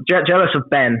jealous of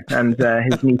Ben and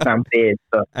his newfound beard,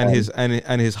 but, and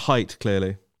his height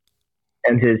clearly,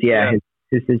 and his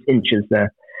inches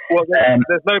there. Well,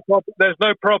 there's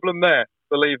no problem there.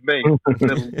 Believe me.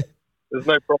 There's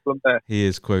no problem there. He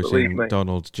is quoting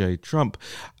Donald J. Trump.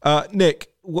 Nick,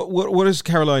 what does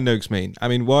Caroline Noakes mean? I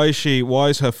mean, why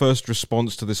is her first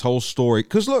response to this whole story?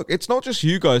 Because look, it's not just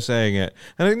you guys saying it.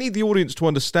 And I need the audience to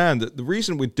understand that the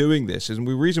reason we're doing this and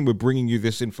the reason we're bringing you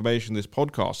this information, this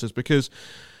podcast, is because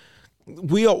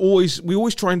we always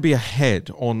try and be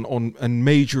ahead on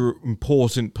major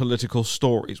important political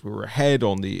stories. We were ahead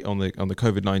on the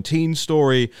COVID-19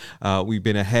 story. We've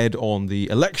been ahead on the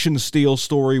election steal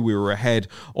story. We were ahead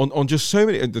on just so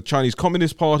many the Chinese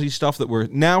Communist Party stuff that we're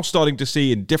now starting to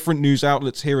see in different news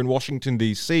outlets here in Washington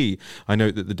D.C. I know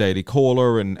that the Daily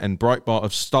Caller and Breitbart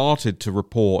have started to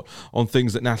report on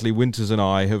things that Natalie Winters and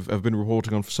I have been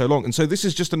reporting on for so long. And so this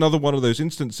is just another one of those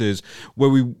instances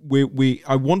where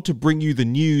I want to bring you the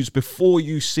news before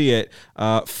you see it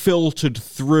filtered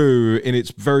through in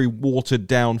its very watered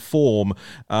down form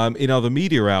in other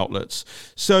media outlets.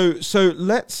 So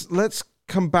let's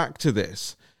come back to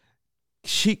this.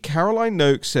 Caroline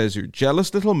Noakes says your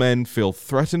jealous little men feel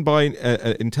threatened by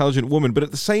an intelligent woman, but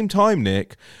at the same time,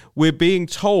 Nick, we're being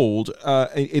told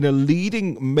in a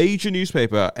leading major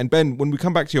newspaper, and Ben, when we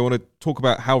come back to you, I want to talk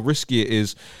about how risky it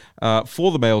is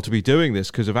for the Mail to be doing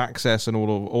this because of access and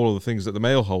all of the things that the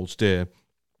Mail holds dear.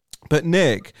 But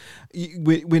Nick,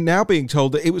 we're now being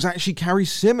told that it was actually Carrie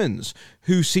Symonds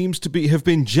who seems to have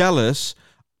been jealous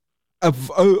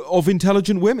of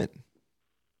intelligent women.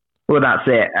 Well, that's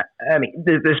it. I mean,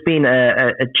 there's been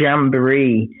a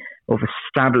jamboree of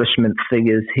establishment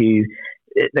figures who,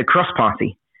 they're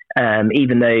cross-party,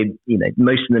 even though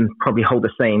most of them probably hold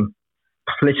the same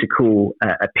political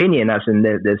opinion, as in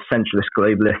the centralist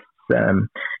globalists,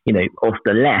 of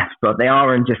the left, but they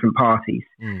are in different parties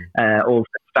of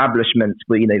establishments,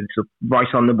 where sort of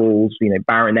right on the balls,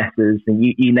 baronesses, and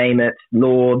you name it,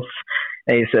 lords,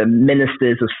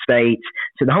 ministers of state.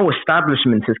 So the whole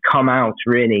establishment has come out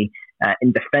really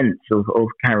in defence of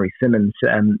Carrie Symonds,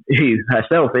 who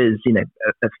herself is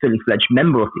a fully fledged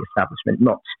member of the establishment,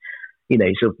 not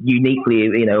sort of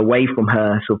uniquely away from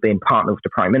her sort of being partner with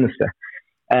the Prime Minister.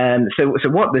 So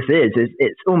what this is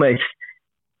it's almost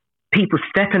people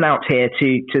stepping out here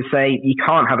to say you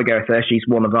can't have a go at her, she's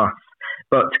one of us.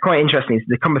 But quite interesting is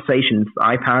the conversations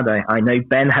I've had, I know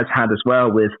Ben has had as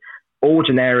well, with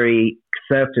ordinary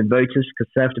Conservative voters,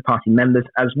 Conservative Party members,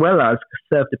 as well as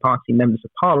Conservative Party members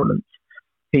of Parliament,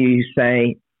 who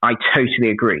say, I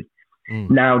totally agree.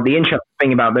 Now, the interesting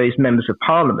thing about those members of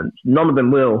Parliament, none of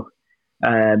them will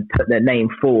put their name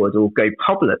forward or go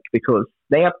public because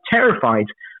they are terrified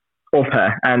of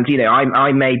her. And,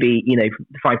 I may be,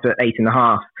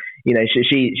 5'8.5",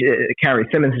 Carrie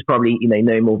Symonds is probably,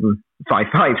 no more than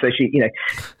 5'5", so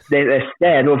they're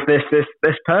scared of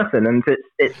this person, and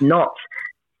it's not,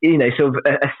 sort of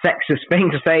a sexist thing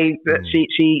to say that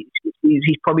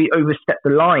he's probably overstepped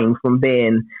the line from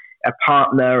being a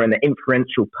partner and an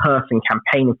influential person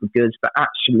campaigning for goods, but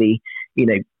actually,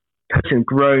 putting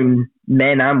grown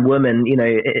men and women,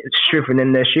 shivering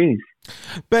in their shoes.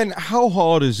 Ben, how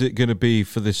hard is it going to be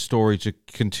for this story to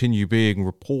continue being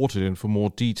reported and for more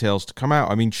details to come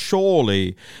out? I mean,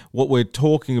 surely what we're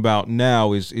talking about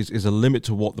now is a limit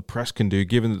to what the press can do,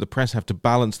 given that the press have to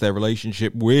balance their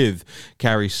relationship with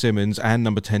Carrie Symonds and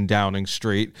Number 10 Downing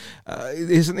Street.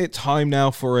 Isn't it time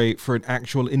now for an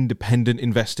actual independent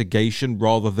investigation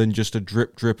rather than just a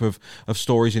drip of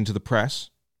stories into the press?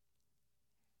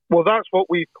 Well, that's what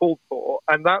we've called for,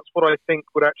 and that's what I think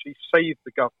would actually save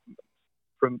the government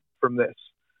from this.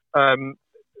 The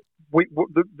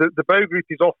Bow Group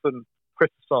is often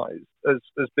criticised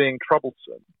as being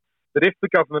troublesome, but if the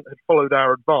government had followed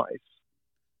our advice,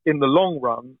 in the long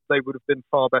run, they would have been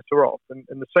far better off. And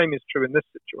the same is true in this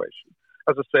situation.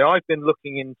 As I say, I've been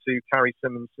looking into Carrie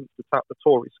Symonds since the Tap the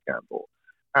Tory scandal,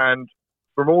 and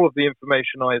from all of the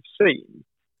information I have seen,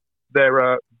 there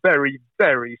are very,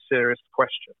 very serious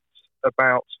questions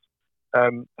about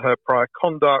her prior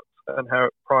conduct and her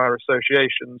prior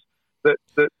associations that,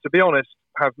 to be honest,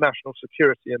 have national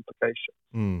security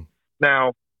implications.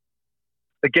 Now,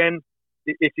 again,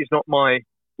 it is not my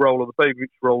role or the Bow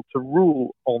Group's role to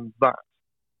rule on that.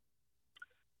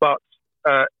 But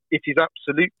it is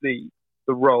absolutely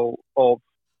the role of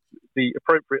the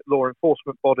appropriate law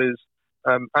enforcement bodies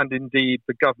and indeed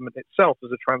the government itself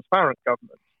as a transparent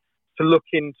government to look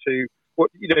into what,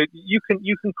 you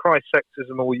can cry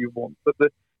sexism all you want, but the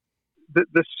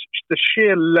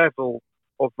sheer level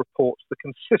of reports, the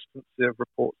consistency of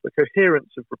reports, the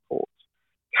coherence of reports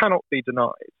cannot be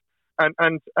denied.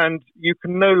 And you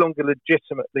can no longer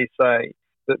legitimately say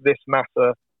that this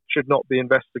matter should not be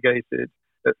investigated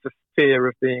for fear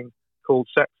of being called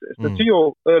sexist. And to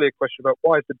your earlier question about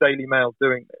why is the Daily Mail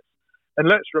doing this, and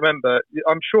let's remember,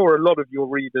 I'm sure a lot of your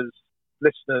readers,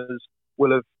 listeners,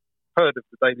 will have heard of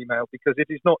the Daily Mail because it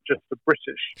is not just a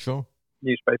British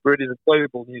newspaper, it is a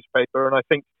global newspaper, and I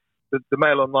think that the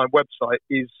Mail Online website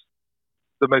is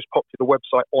the most popular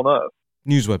website on earth.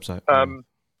 News website.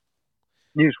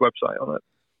 News website on it.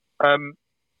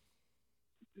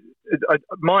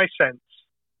 My sense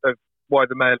of why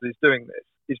the Mail is doing this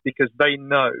is because they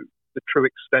know the true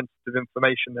extent of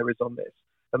information there is on this,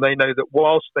 and they know that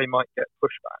whilst they might get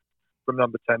pushback from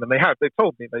Number 10, and they've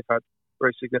told me they've had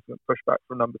very significant pushback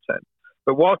from Number 10,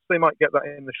 but whilst they might get that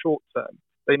in the short term,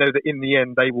 they know that in the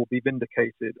end they will be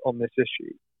vindicated on this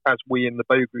issue, as we in the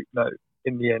Bow Group know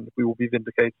in the end we will be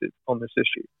vindicated on this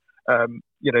issue.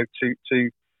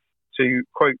 To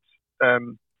quote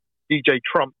DJ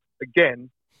Trump again,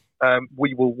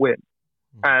 we will win.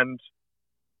 And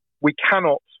we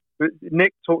cannot,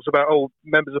 Nick talks about,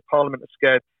 members of parliament are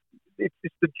scared.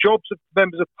 It's the jobs of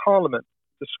members of parliament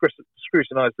to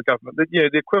scrutinise the government. The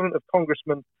equivalent of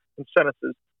congressmen and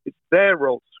senators, it's their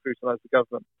role to scrutinise the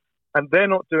government. And they're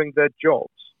not doing their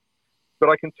jobs. But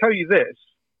I can tell you this,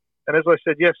 and as I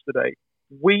said yesterday,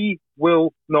 we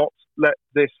will not let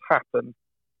this happen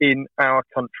in our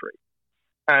country.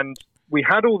 And we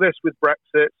had all this with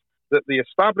Brexit, that the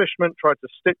establishment tried to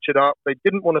stitch it up. They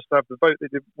didn't want us to have the vote. They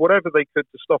did whatever they could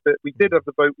to stop it. We did have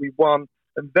the vote. We won.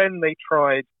 And then they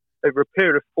tried, over a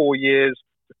period of 4 years,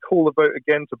 to call the vote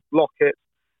again, to block it,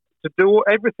 to do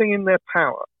everything in their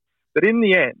power. But in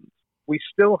the end, we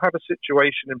still have a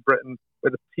situation in Britain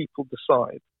where the people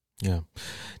decide. Yeah.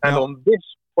 And on this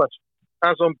question,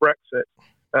 as on Brexit,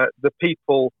 the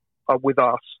people are with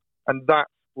us, and that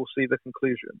will see the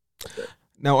conclusion.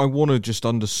 Now, I want to just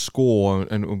underscore,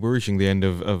 and we're reaching the end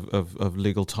of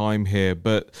legal time here,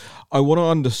 but I want to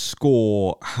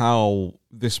underscore how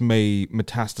this may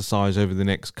metastasize over the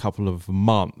next couple of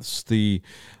months. The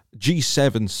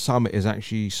G7 summit is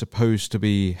actually supposed to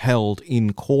be held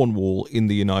in Cornwall in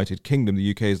the United Kingdom.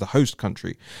 The UK is the host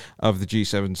country of the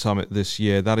G7 summit this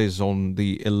year. That is on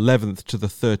the 11th to the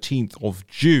 13th of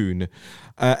June.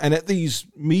 And at these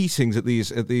meetings, at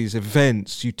these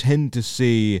events, you tend to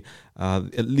see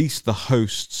at least the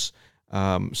hosts,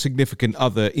 significant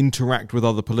other, interact with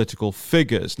other political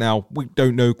figures. Now, we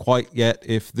don't know quite yet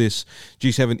if this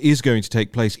G7 is going to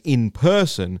take place in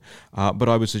person, but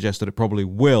I would suggest that it probably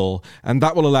will, and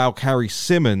that will allow Carrie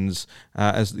Symonds,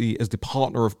 as the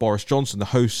partner of Boris Johnson, the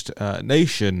host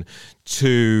nation,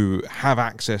 to have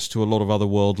access to a lot of other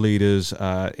world leaders,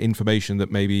 information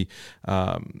that maybe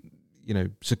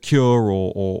secure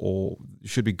or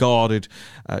should be guarded.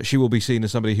 She will be seen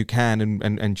as somebody who can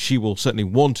and she will certainly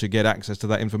want to get access to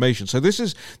that information. So this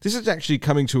is actually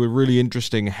coming to a really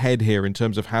interesting head here in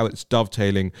terms of how it's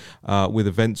dovetailing with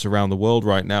events around the world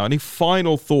right now. Any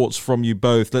final thoughts from you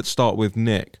both? Let's start with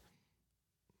Nick.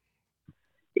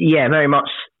 Yeah, very much.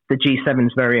 The G7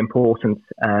 is very important.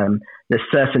 There's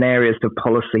certain areas of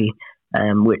policy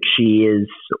which she is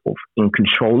sort of in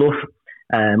control of,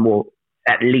 or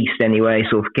at least anyway,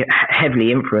 sort of get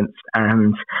heavily influenced,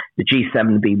 and the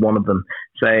G7 will be one of them.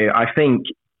 So I think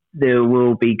there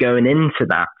will be going into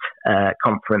that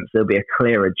conference, there'll be a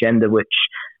clear agenda which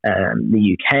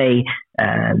the UK,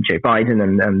 Joe Biden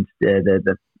and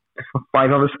the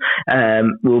five of us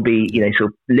will be,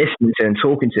 sort of listening to and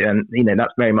talking to, and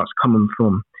that's very much coming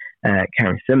from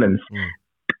Carrie Symonds.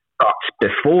 But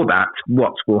before that,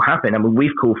 what will happen? I mean,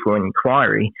 we've called for an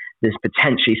inquiry. There's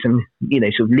potentially some,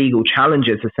 sort of legal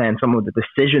challenges to saying some of the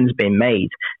decisions being made,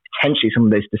 potentially some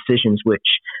of those decisions which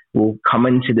will come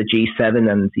into the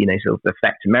G7 and, sort of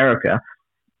affect America,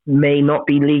 may not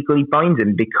be legally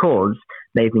binding because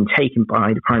they've been taken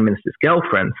by the Prime Minister's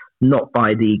girlfriend, not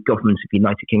by the government of the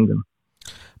United Kingdom.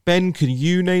 Ben, can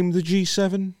you name the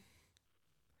G7?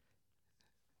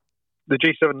 The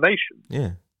G7 nations?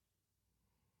 Yeah.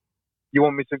 You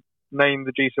want me to name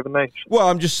the G7 nations? Well,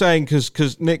 I'm just saying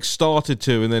because Nick started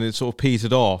to and then it sort of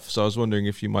petered off. So I was wondering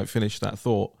if you might finish that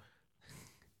thought.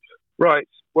 Right.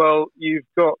 Well, you've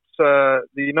got the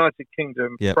United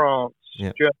Kingdom, Yep. France,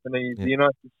 Yep. Germany, Yep. the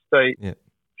United States, Yep.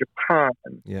 Japan,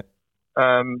 Yeah.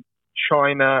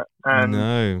 China, and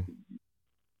No.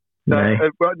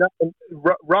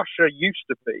 Russia used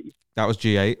to be. That was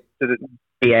G8. Did it?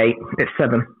 G8, it's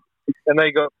 7. And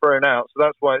they got thrown out, so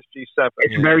that's why it's G7.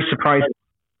 It's very surprising.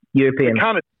 European.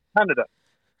 Canada.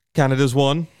 Canada's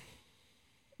one.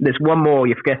 There's one more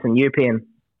you're forgetting. European.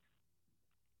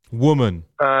 Woman.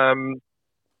 Well,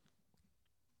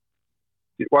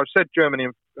 I've said Germany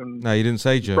and No, you didn't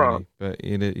say Germany, France. but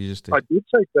you just did. I did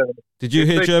say Germany. Did you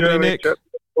hear say Germany, Nick?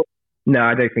 No,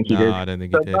 I don't think he did. No, I don't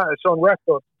think he did. It's on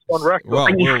record. It's on record. Well, I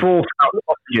think he forced out the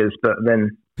hostages, but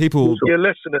then people Your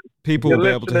listeners. will be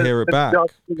able to hear it back.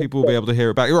 People will be able to hear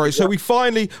it back. All right, so we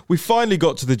finally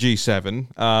got to the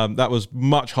G7. That was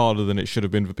much harder than it should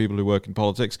have been for people who work in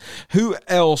politics. Who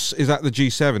else is at the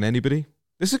G7? Anybody?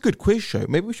 This is a good quiz show.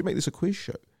 Maybe we should make this a quiz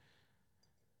show.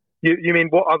 You mean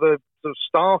what other sort of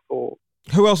staff or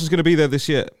Who else is going to be there this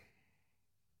year?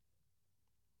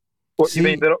 what you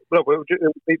mean? They're not,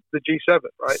 the G7,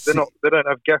 right? They don't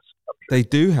have guest countries. They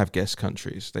do have guest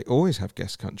countries. They always have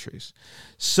guest countries.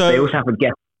 So they also have a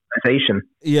guest organization.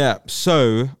 yeah.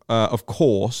 So of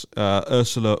course,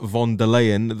 Ursula von der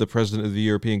Leyen, the president of the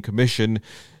European Commission,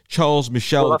 Charles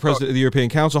Michel, the president of the European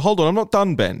Council. Hold on, I'm not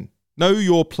done, Ben. Know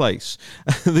your place.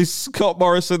 This Scott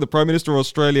Morrison, the Prime Minister of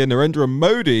Australia, Narendra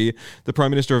Modi, the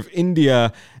Prime Minister of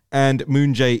India, and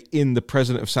Moon Jae-in, the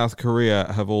President of South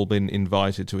Korea, have all been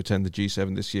invited to attend the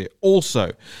G7 this year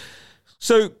also.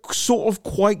 So sort of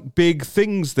quite big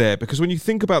things there, because when you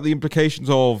think about the implications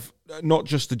of not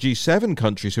just the G7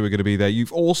 countries who are going to be there,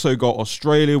 you've also got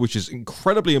Australia, which is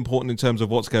incredibly important in terms of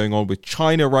what's going on with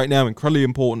China right now, incredibly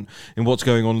important in what's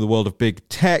going on in the world of big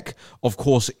tech. Of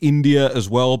course, India as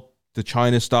well. The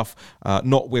China stuff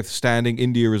notwithstanding,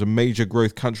 India is a major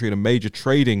growth country and a major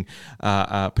trading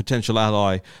potential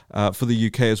ally for the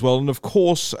UK as well. And of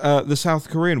course, the South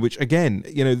Korean, which again,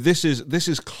 this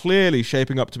is clearly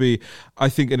shaping up to be, I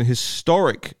think,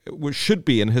 which should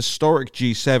be an historic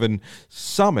G7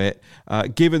 summit,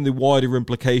 given the wider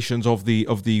implications of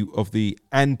the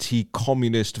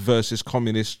anti-communist versus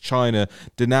communist China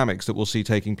dynamics that we'll see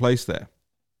taking place there.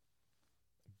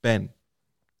 Ben.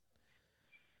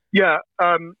 Yeah,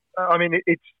 I mean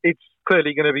it's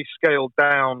clearly going to be scaled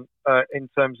down in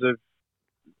terms of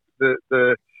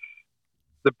the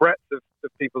breadth of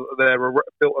people that are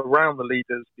built around the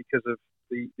leaders because of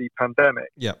the pandemic.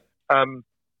 Yeah.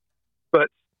 But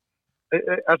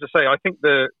as I say, I think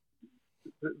the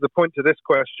point to this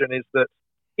question is that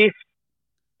if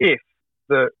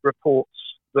the reports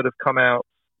that have come out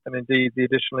and indeed the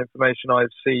additional information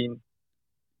I've seen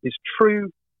is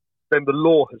true, then the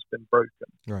law has been broken.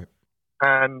 Right.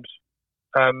 And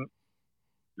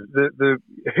the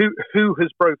who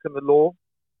has broken the law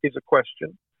is a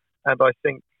question, and I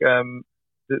think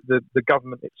the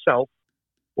government itself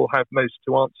will have most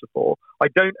to answer for. I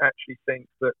don't actually think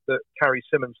that Carrie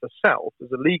Symonds herself, as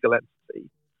a legal entity,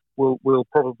 will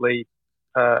probably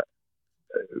have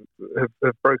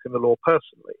broken the law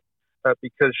personally.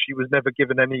 Because she was never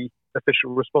given any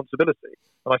official responsibility.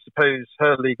 And I suppose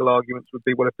her legal arguments would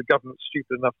be, well, if the government's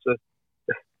stupid enough to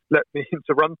let me in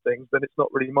to run things, then it's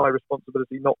not really my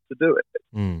responsibility not to do it.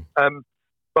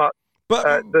 But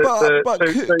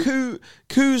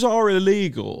coups are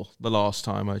illegal. The last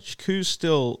time, coups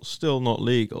still not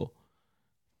legal.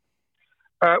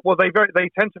 Well, they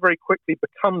tend to very quickly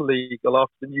become legal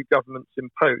after the new government's in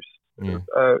post.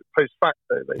 Post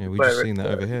facto, we've just seen that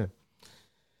over here.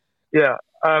 Yeah.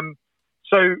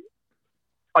 So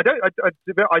I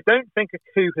don't think a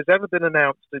coup has ever been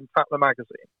announced in Tatler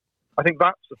magazine. I think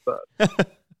that's the first.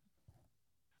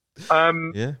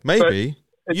 Yeah, maybe.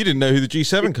 You didn't know who the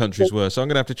G7 countries were, so I'm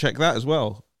going to have to check that as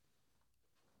well.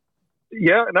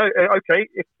 Yeah, no, okay.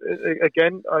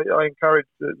 Again, I encourage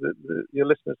your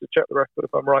listeners to check the record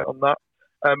if I'm right on that.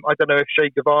 I don't know if Che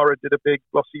Guevara did a big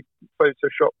glossy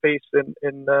Photoshop piece in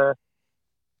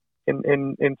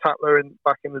Tatler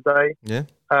back in the day. Yeah.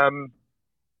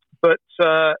 But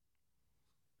so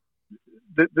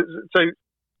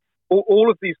all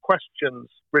of these questions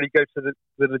really go to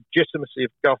the legitimacy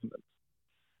of government,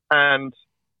 and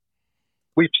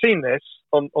we've seen this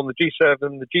on the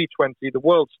G7, the G20, the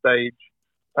world stage.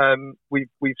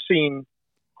 We've seen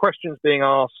questions being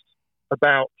asked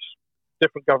about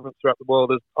different governments throughout the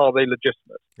world as are they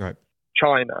legitimate? Right.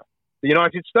 China, the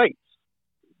United States,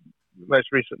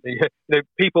 most recently.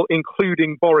 People,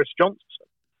 including Boris Johnson,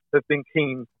 have been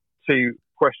keen to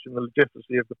question the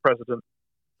legitimacy of the presidency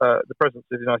of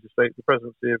the United States, the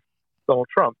presidency of Donald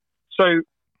Trump. So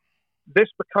this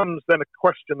becomes then a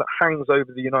question that hangs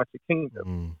over the United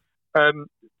Kingdom.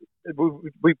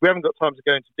 We haven't got time to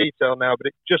go into detail now, but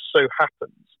it just so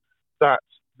happens that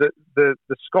the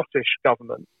Scottish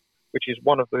government, which is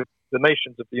one of the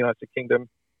nations of the United Kingdom,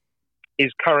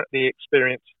 is currently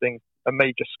experiencing a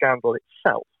major scandal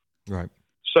itself. Right.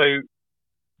 So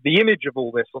the image of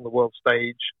all this on the world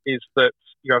stage is that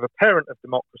you have a parent of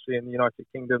democracy in the United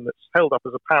Kingdom that's held up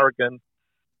as a paragon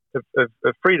of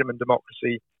freedom and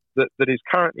democracy that is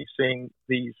currently seeing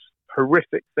these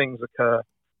horrific things occur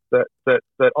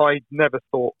that I never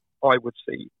thought I would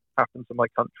see happen to my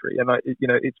country. And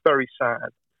it's very sad,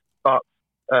 but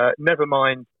never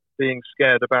mind being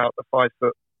scared about a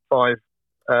 5'5"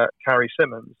 Carrie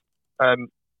Symonds.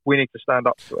 We need to stand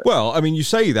up to it. Well, I mean, you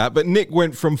say that, but Nick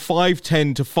went from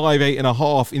 5'10" to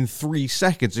 5'8.5" in 3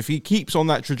 seconds. If he keeps on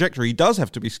that trajectory, he does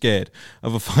have to be scared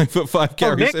of a 5'5"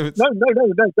 Carrie Symonds. No,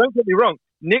 don't get me wrong.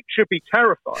 Nick should be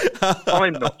terrified.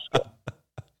 I'm not scared.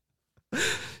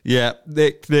 Yeah,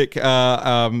 Nick,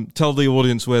 tell the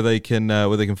audience where they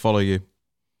can follow you.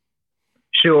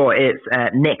 Sure, it's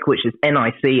Nick, which is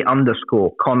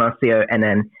NIC_Conner, CONNER,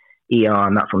 and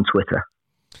that's on Twitter.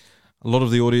 A lot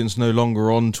of the audience no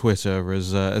longer on Twitter,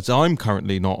 as I'm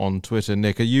currently not on Twitter.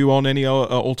 Nick, are you on any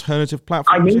alternative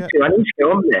platforms? I need to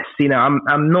go on this.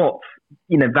 I'm not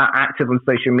that active on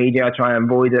social media. I try and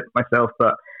avoid it myself,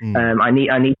 but I need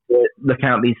to look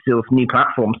out these sort of new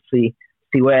platforms to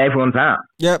see where everyone's at.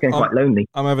 Yeah, it's getting quite lonely.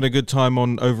 I'm having a good time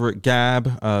over at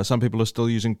Gab. Some people are still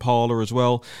using Parler as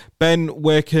well. Ben,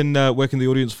 where can the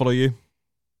audience follow you?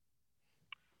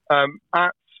 At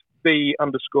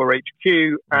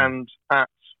 @B_HQ and at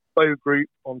Bow Group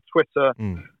on Twitter,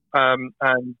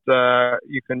 and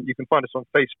you can find us on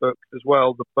Facebook as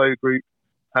well, the Bow Group,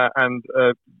 and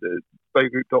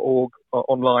bowgroup.org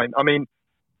online. I mean,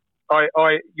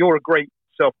 you're a great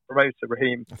self-promoter,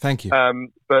 Raheem. Thank you.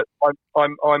 But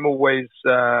I'm always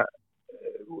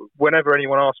whenever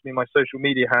anyone asks me my social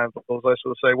media handles, I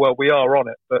sort of say, well, we are on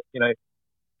it, but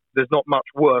there's not much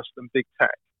worse than big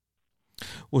tech.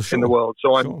 Well, sure, in the world,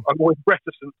 so I'm always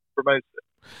reticent to promote it.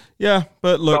 Yeah,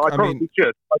 but look, I probably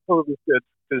should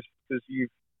because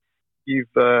you've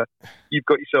got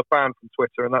yourself banned from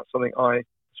Twitter, and that's something I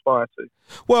aspire to.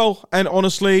 Well, and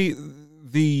honestly,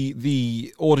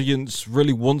 the audience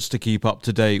really wants to keep up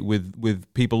to date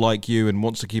with people like you and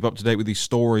wants to keep up to date with these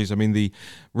stories. I mean, the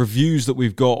reviews that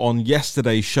we've got on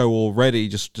yesterday's show already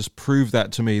just prove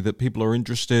that to me, that people are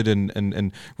interested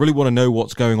and really want to know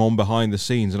what's going on behind the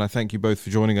scenes. And I thank you both for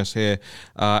joining us here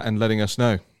and letting us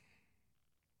know.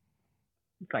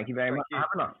 Thank you very much for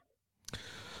having us.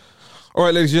 All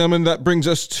right, ladies and gentlemen, that brings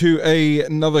us to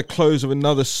another close of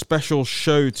another special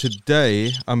show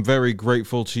today. I'm very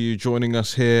grateful to you joining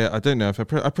us here. I don't know if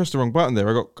I pressed the wrong button there.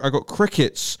 I got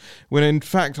crickets when in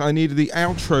fact I needed the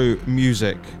outro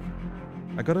music.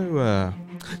 I got to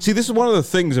see. This is one of the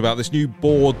things about this new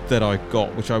board that I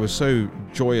got, which I was so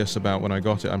joyous about when I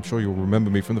got it. I'm sure you'll remember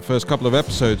me from the first couple of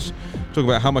episodes talking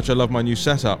about how much I love my new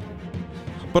setup.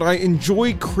 But I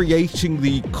enjoy creating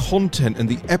the content and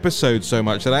the episodes so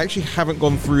much that I actually haven't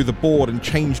gone through the board and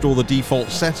changed all the default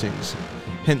settings.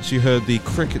 Hence you heard the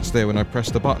crickets there when I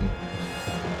pressed the button.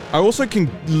 I also can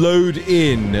load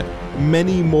in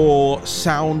many more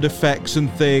sound effects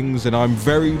and things, and I'm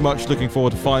very much looking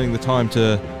forward to finding the time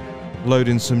to load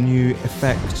in some new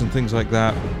effects and things like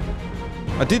that.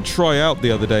 I did try out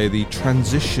the other day the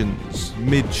transitions,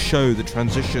 mid-show, the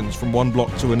transitions from one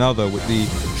block to another with the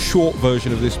short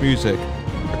version of this music.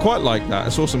 I quite like that. I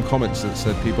saw some comments that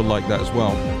said people like that as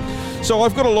well. So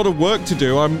I've got a lot of work to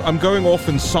do. I'm going off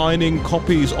and signing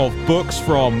copies of books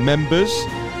from members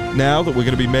now that we're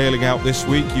going to be mailing out this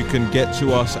week. You can get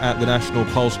to us at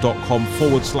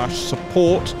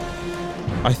thenationalpulse.com/support.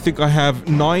 I think I have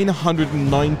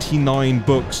 999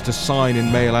 books to sign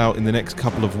and mail out in the next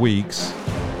couple of weeks.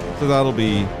 So that'll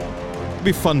be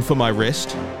fun for my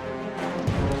wrist.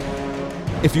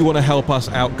 If you want to help us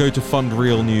out, go to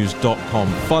fundrealnews.com.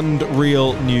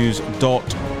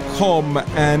 fundrealnews.com,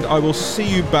 and I will see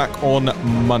you back on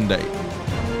Monday.